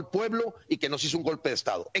traicionó al pueblo y que nos hizo un golpe de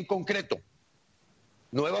Estado. En concreto,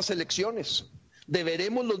 nuevas elecciones.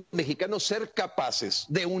 Deberemos los mexicanos ser capaces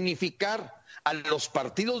de unificar a los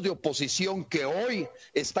partidos de oposición que hoy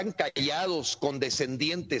están callados,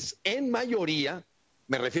 condescendientes, en mayoría,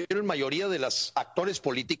 me refiero en mayoría de los actores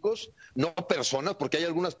políticos, no personas, porque hay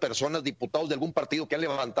algunas personas, diputados de algún partido que han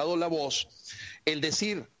levantado la voz, el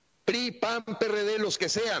decir, PRI, PAN, PRD, los que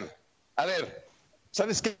sean, a ver,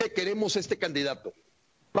 ¿sabes qué? Queremos este candidato.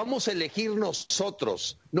 Vamos a elegir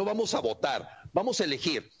nosotros, no vamos a votar, vamos a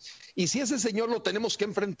elegir. Y si ese señor lo tenemos que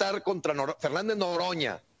enfrentar contra Fernández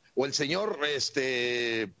Noroña o el señor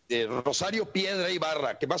Rosario Piedra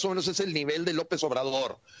Ibarra, que más o menos es el nivel de López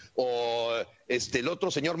Obrador, o el otro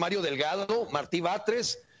señor Mario Delgado, Martí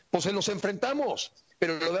Batres, pues se los enfrentamos.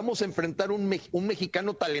 Pero lo vamos a enfrentar un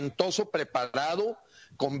mexicano talentoso, preparado,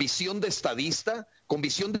 con visión de estadista, con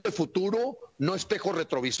visión de futuro, no espejo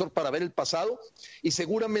retrovisor para ver el pasado, y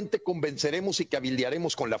seguramente convenceremos y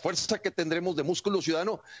cabildearemos con la fuerza que tendremos de músculo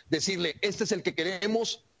ciudadano, decirle, este es el que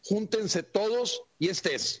queremos, júntense todos y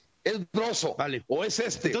este es Broso, vale. O es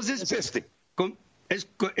este. Entonces, es este.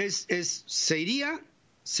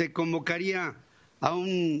 Se convocaría a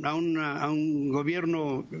un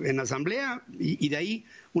gobierno en asamblea y de ahí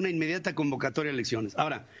una inmediata convocatoria a elecciones.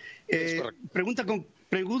 Ahora,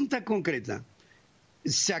 pregunta concreta.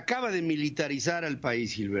 Se acaba de militarizar al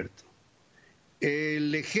país, Gilberto.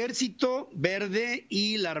 El Ejército Verde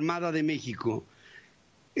y la Armada de México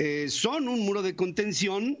son un muro de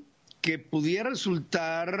contención que pudiera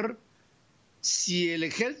resultar,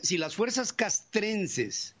 si las fuerzas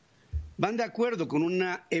castrenses van de acuerdo con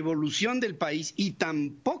una evolución del país y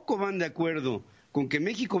tampoco van de acuerdo con que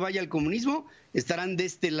México vaya al comunismo, estarán de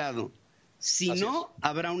este lado. Si no,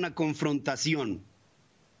 habrá una confrontación.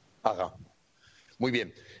 Ajá. Muy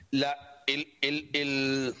bien.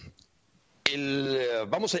 El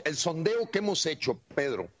sondeo que hemos hecho,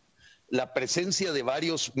 Pedro, la presencia de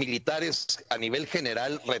varios militares a nivel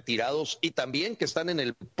general retirados y también que están en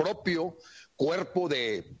el propio cuerpo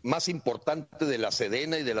más importante de la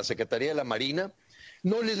Sedena y de la Secretaría de la Marina,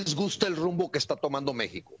 no les gusta el rumbo que está tomando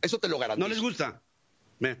México. Eso te lo garantizo. ¿No les gusta?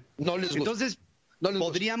 No les gusta. Entonces,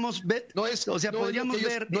 podríamos ver... No es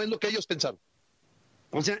lo que ellos pensaron.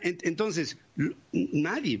 O sea, entonces,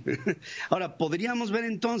 nadie. Ahora, podríamos ver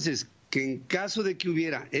entonces que en caso de que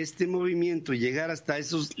hubiera este movimiento y llegar hasta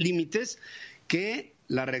esos límites, que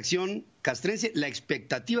la reacción castrense, la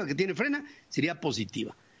expectativa que tiene FRENA, sería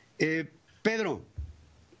positiva. Pedro. Pedro,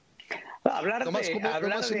 si me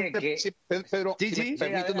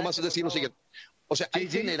permiten nomás decir lo siguiente. O sea, hay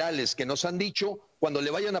generales que nos han dicho, cuando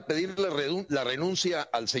le vayan a pedir la renuncia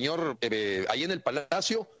al señor ahí en el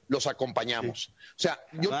Palacio, los acompañamos. O sea,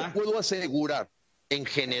 yo te puedo asegurar, en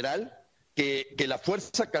general, que la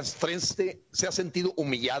fuerza castrense se ha sentido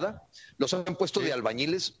humillada, los han puesto de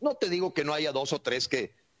albañiles. No te digo que no haya 2 o 3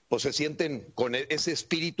 que pues se sienten con ese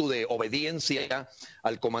espíritu de obediencia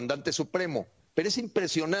al comandante supremo. Pero es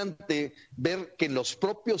impresionante ver que en los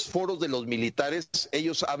propios foros de los militares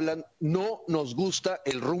ellos hablan, no nos gusta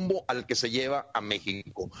el rumbo al que se lleva a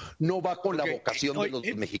México, no va con la vocación de los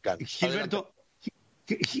mexicanos. Gilberto,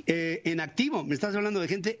 en activo, me estás hablando de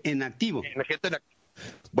gente en activo.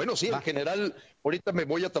 Bueno, sí, el general, ahorita me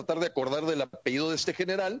voy a tratar de acordar del apellido de este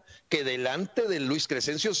general, que delante de Luis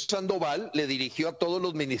Crescencio Sandoval le dirigió a todos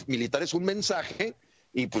los militares un mensaje.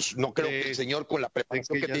 Y pues no creo que el señor con la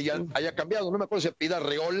preparación que tiene haya cambiado. No me acuerdo si pida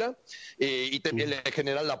Arreola y el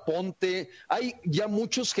general Aponte. Hay ya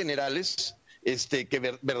muchos generales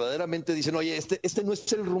que verdaderamente dicen, oye, este no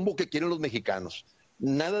es el rumbo que quieren los mexicanos.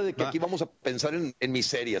 Nada de que aquí vamos a pensar en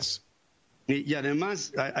miserias. Y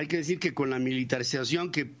además hay que decir que con la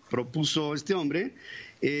militarización que propuso este hombre,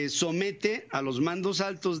 somete a los mandos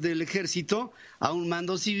altos del ejército a un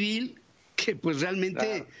mando civil que pues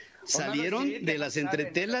realmente... salieron de las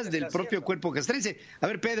entretelas del propio cuerpo castrense. A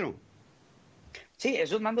ver, Pedro. Sí,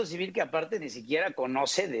 es un mando civil que aparte ni siquiera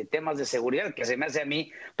conoce de temas de seguridad, que se me hace a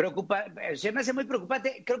mí se me hace muy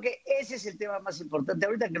preocupante. Creo que ese es el tema más importante.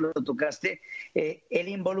 Ahorita que lo tocaste, el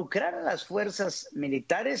involucrar a las fuerzas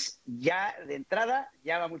militares ya de entrada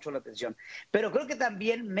llama mucho la atención. Pero creo que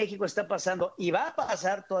también México está pasando, y va a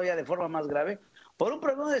pasar todavía de forma más grave, por un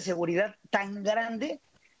problema de seguridad tan grande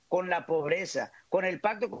con la pobreza, con el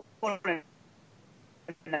pacto con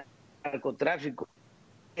el narcotráfico,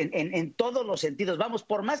 en todos los sentidos. Vamos,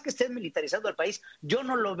 por más que estén militarizando el país, yo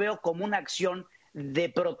no lo veo como una acción de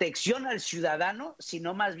protección al ciudadano,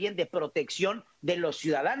 sino más bien de protección de los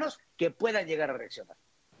ciudadanos que puedan llegar a reaccionar.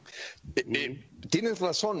 Tienes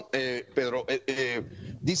razón, Pedro.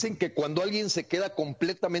 Dicen que cuando alguien se queda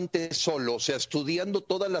completamente solo, o sea, estudiando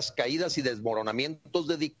todas las caídas y desmoronamientos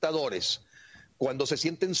de dictadores, cuando se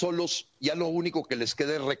sienten solos, ya lo único que les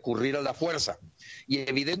queda es recurrir a la fuerza. Y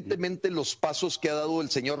evidentemente los pasos que ha dado el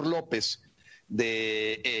señor López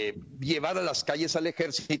de llevar a las calles al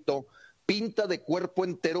ejército, pinta de cuerpo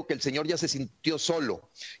entero que el señor ya se sintió solo.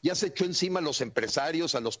 Ya se echó encima a los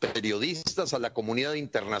empresarios, a los periodistas, a la comunidad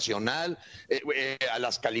internacional, a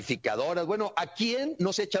las calificadoras. Bueno, ¿a quién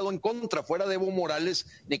no se ha echado en contra? Fuera de Evo Morales,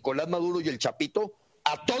 Nicolás Maduro y el Chapito,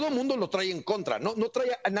 a todo mundo lo trae en contra. No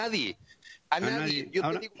trae a nadie. A nadie. Yo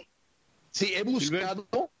te digo, sí, he buscado...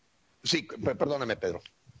 Gilberto. Sí, perdóname, Pedro.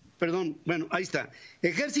 Perdón, bueno, ahí está.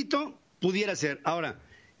 Ejército pudiera ser. Ahora,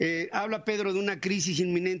 habla Pedro de una crisis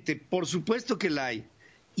inminente. Por supuesto que la hay.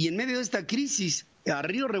 Y en medio de esta crisis, a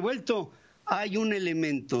río revuelto, hay un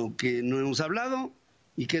elemento que no hemos hablado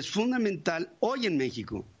y que es fundamental hoy en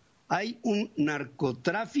México. Hay un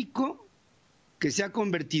narcotráfico que se ha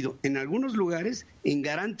convertido en algunos lugares en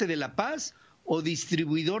garante de la paz o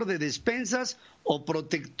distribuidor de despensas o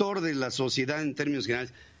protector de la sociedad en términos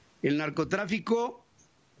generales. El narcotráfico,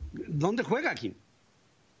 ¿dónde juega aquí?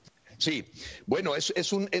 Sí, bueno,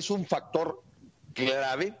 es un factor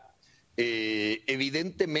clave.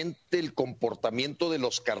 Evidentemente el comportamiento de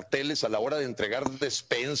los carteles a la hora de entregar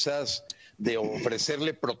despensas, de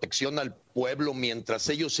ofrecerle protección al pueblo mientras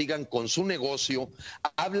ellos sigan con su negocio,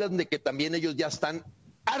 hablan de que también ellos ya están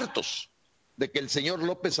hartos de que el señor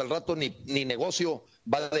López al rato ni negocio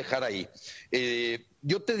va a dejar ahí.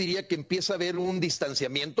 Yo te diría que empieza a haber un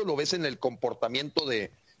distanciamiento, lo ves en el comportamiento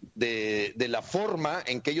de la forma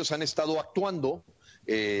en que ellos han estado actuando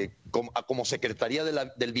como Secretaría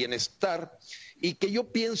del Bienestar, y que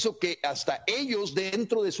yo pienso que hasta ellos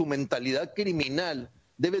dentro de su mentalidad criminal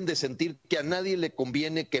deben de sentir que a nadie le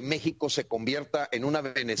conviene que México se convierta en una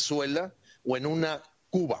Venezuela o en una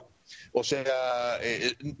Cuba. O sea,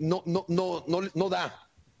 no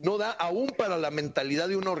da aún para la mentalidad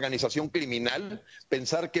de una organización criminal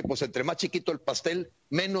pensar que pues entre más chiquito el pastel,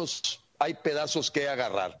 menos hay pedazos que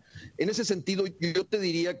agarrar. En ese sentido, yo te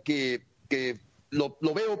diría que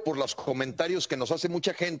lo veo por los comentarios que nos hace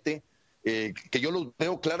mucha gente, que yo los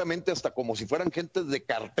veo claramente hasta como si fueran gentes de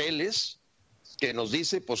carteles, que nos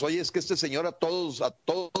dice, pues oye, es que este señor a todos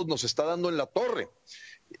nos está dando en la torre.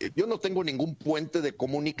 Yo no tengo ningún puente de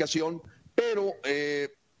comunicación, pero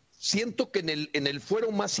siento que en el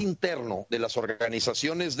fuero más interno de las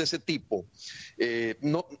organizaciones de ese tipo,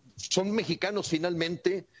 no son mexicanos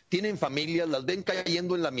finalmente, tienen familias, las ven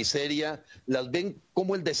cayendo en la miseria, las ven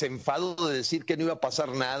como el desenfado de decir que no iba a pasar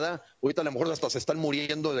nada. Ahorita a lo mejor hasta se están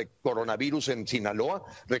muriendo de coronavirus en Sinaloa.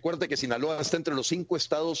 Recuerde que Sinaloa está entre los 5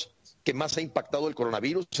 estados que más ha impactado el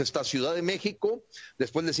coronavirus. Está Ciudad de México,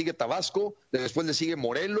 después le sigue Tabasco, después le sigue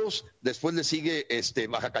Morelos, después le sigue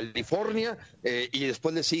Baja California y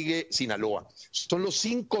después le sigue Sinaloa. Son los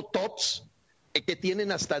 5 tops que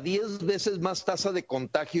tienen hasta 10 veces más tasa de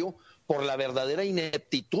contagio por la verdadera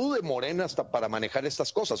ineptitud de Morena hasta para manejar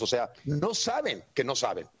estas cosas. O sea, no saben que no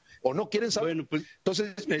saben o no quieren saber. Bueno, pues,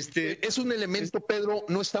 entonces, es un elemento, Pedro,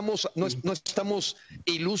 no estamos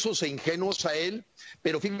ilusos e ingenuos a él,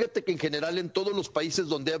 pero fíjate que en general en todos los países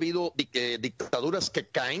donde ha habido dictaduras que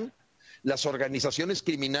caen, las organizaciones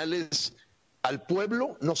criminales al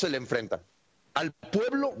pueblo no se le enfrentan. Al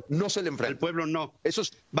pueblo no se le enfrenta. Al pueblo no. Eso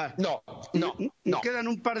es... Va. No. Nos quedan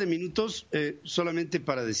un par de minutos solamente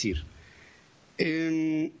para decir.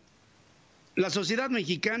 La sociedad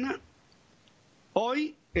mexicana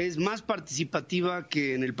hoy es más participativa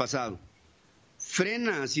que en el pasado.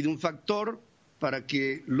 FRENA ha sido un factor para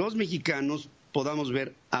que los mexicanos podamos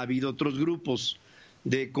ver. Ha habido otros grupos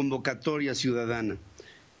de convocatoria ciudadana.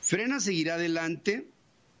 FRENA seguirá adelante.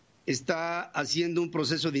 Está haciendo un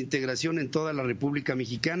proceso de integración en toda la República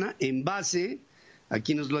Mexicana en base,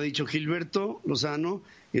 aquí nos lo ha dicho Gilberto Lozano,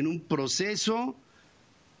 en un proceso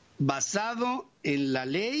basado en la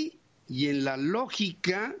ley y en la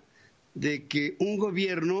lógica de que un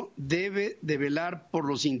gobierno debe de velar por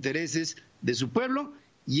los intereses de su pueblo,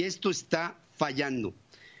 y esto está fallando.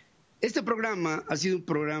 Este programa ha sido un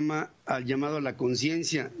programa llamado a la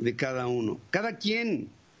conciencia de cada uno. Cada quien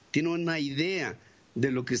tiene una idea de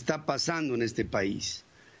lo que está pasando en este país.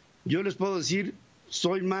 Yo les puedo decir,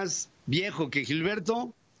 soy más viejo que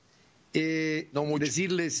Gilberto, no mucho.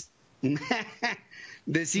 decirles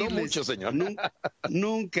no mucho, señor.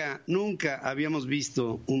 Nunca habíamos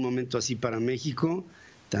visto un momento así para México,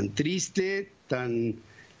 tan triste, tan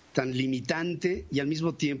limitante y al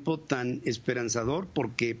mismo tiempo tan esperanzador,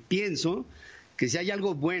 porque pienso que si hay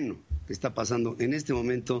algo bueno que está pasando en este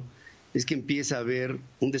momento es que empieza a haber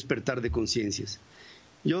un despertar de conciencias.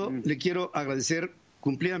 Yo le quiero agradecer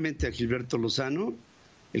cumplidamente a Gilberto Lozano,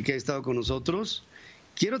 el que ha estado con nosotros.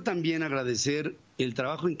 Quiero también agradecer el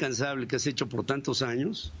trabajo incansable que has hecho por tantos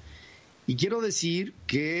años. Y quiero decir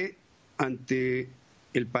que ante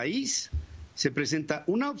el país se presenta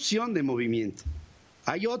una opción de movimiento.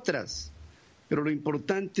 Hay otras, pero lo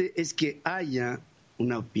importante es que haya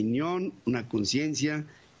una opinión, una conciencia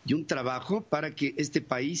y un trabajo para que este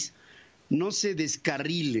país no se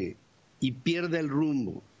descarrile y pierda el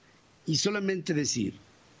rumbo. Y solamente decir,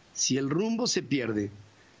 si el rumbo se pierde,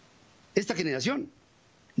 esta generación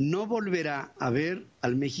no volverá a ver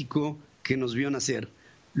al México que nos vio nacer.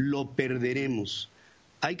 Lo perderemos.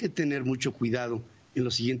 Hay que tener mucho cuidado en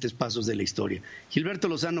los siguientes pasos de la historia. Gilberto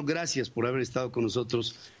Lozano, gracias por haber estado con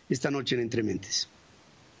nosotros esta noche en Entre Mentes.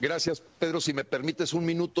 Gracias, Pedro. Si me permites un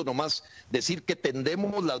minuto nomás, decir que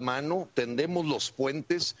tendemos la mano, tendemos los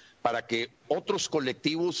puentes para que otros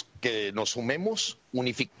colectivos que nos sumemos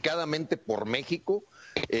unificadamente por México,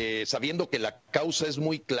 sabiendo que la causa es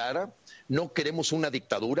muy clara. No queremos una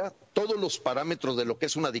dictadura. Todos los parámetros de lo que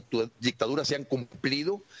es una dictadura se han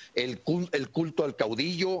cumplido. El culto al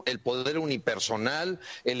caudillo, el poder unipersonal,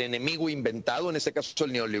 el enemigo inventado, en este caso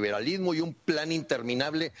el neoliberalismo, y un plan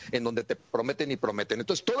interminable en donde te prometen y prometen.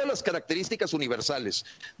 Entonces, todas las características universales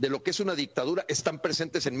de lo que es una dictadura están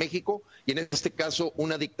presentes en México, y en este caso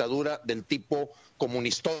una dictadura del tipo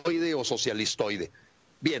comunistoide o socialistoide.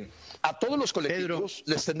 Bien, a todos los colectivos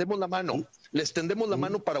les tendemos la mano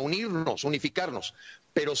para unirnos, unificarnos,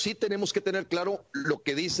 pero sí tenemos que tener claro lo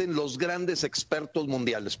que dicen los grandes expertos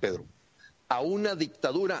mundiales, Pedro. A una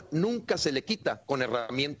dictadura nunca se le quita con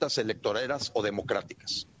herramientas electoreras o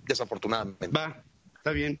democráticas, desafortunadamente. Va,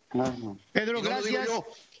 está bien. Pedro, gracias.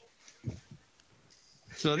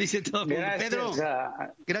 Lo dice todo. Pedro,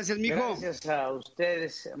 gracias, mijo. Gracias a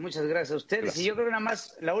ustedes, muchas gracias a ustedes. Gracias. Y yo creo que nada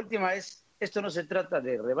más, la última es, esto no se trata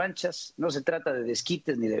de revanchas, no se trata de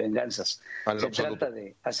desquites ni de venganzas. Trata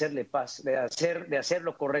de hacerle paz, de hacer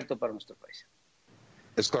lo correcto para nuestro país.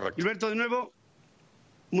 Es correcto. Gilberto, de nuevo,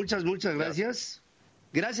 muchas gracias.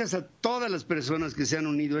 Gracias a todas las personas que se han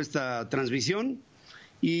unido a esta transmisión.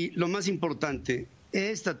 Y lo más importante,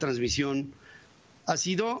 esta transmisión ha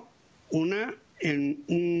sido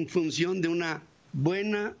en función de una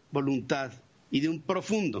buena voluntad y de un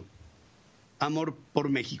profundo amor por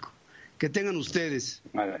México. Que tengan ustedes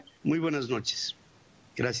muy buenas noches.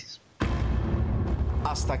 Gracias.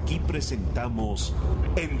 Hasta aquí presentamos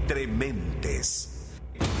Entre Mentes.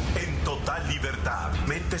 En total libertad,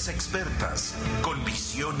 mentes expertas con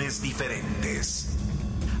visiones diferentes.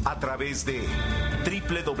 A través de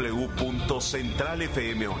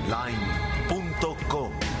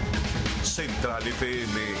www.centralfmonline.com. Central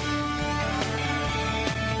FM.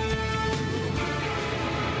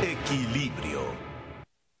 Equilibrio.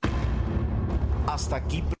 Hasta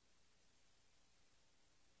aquí.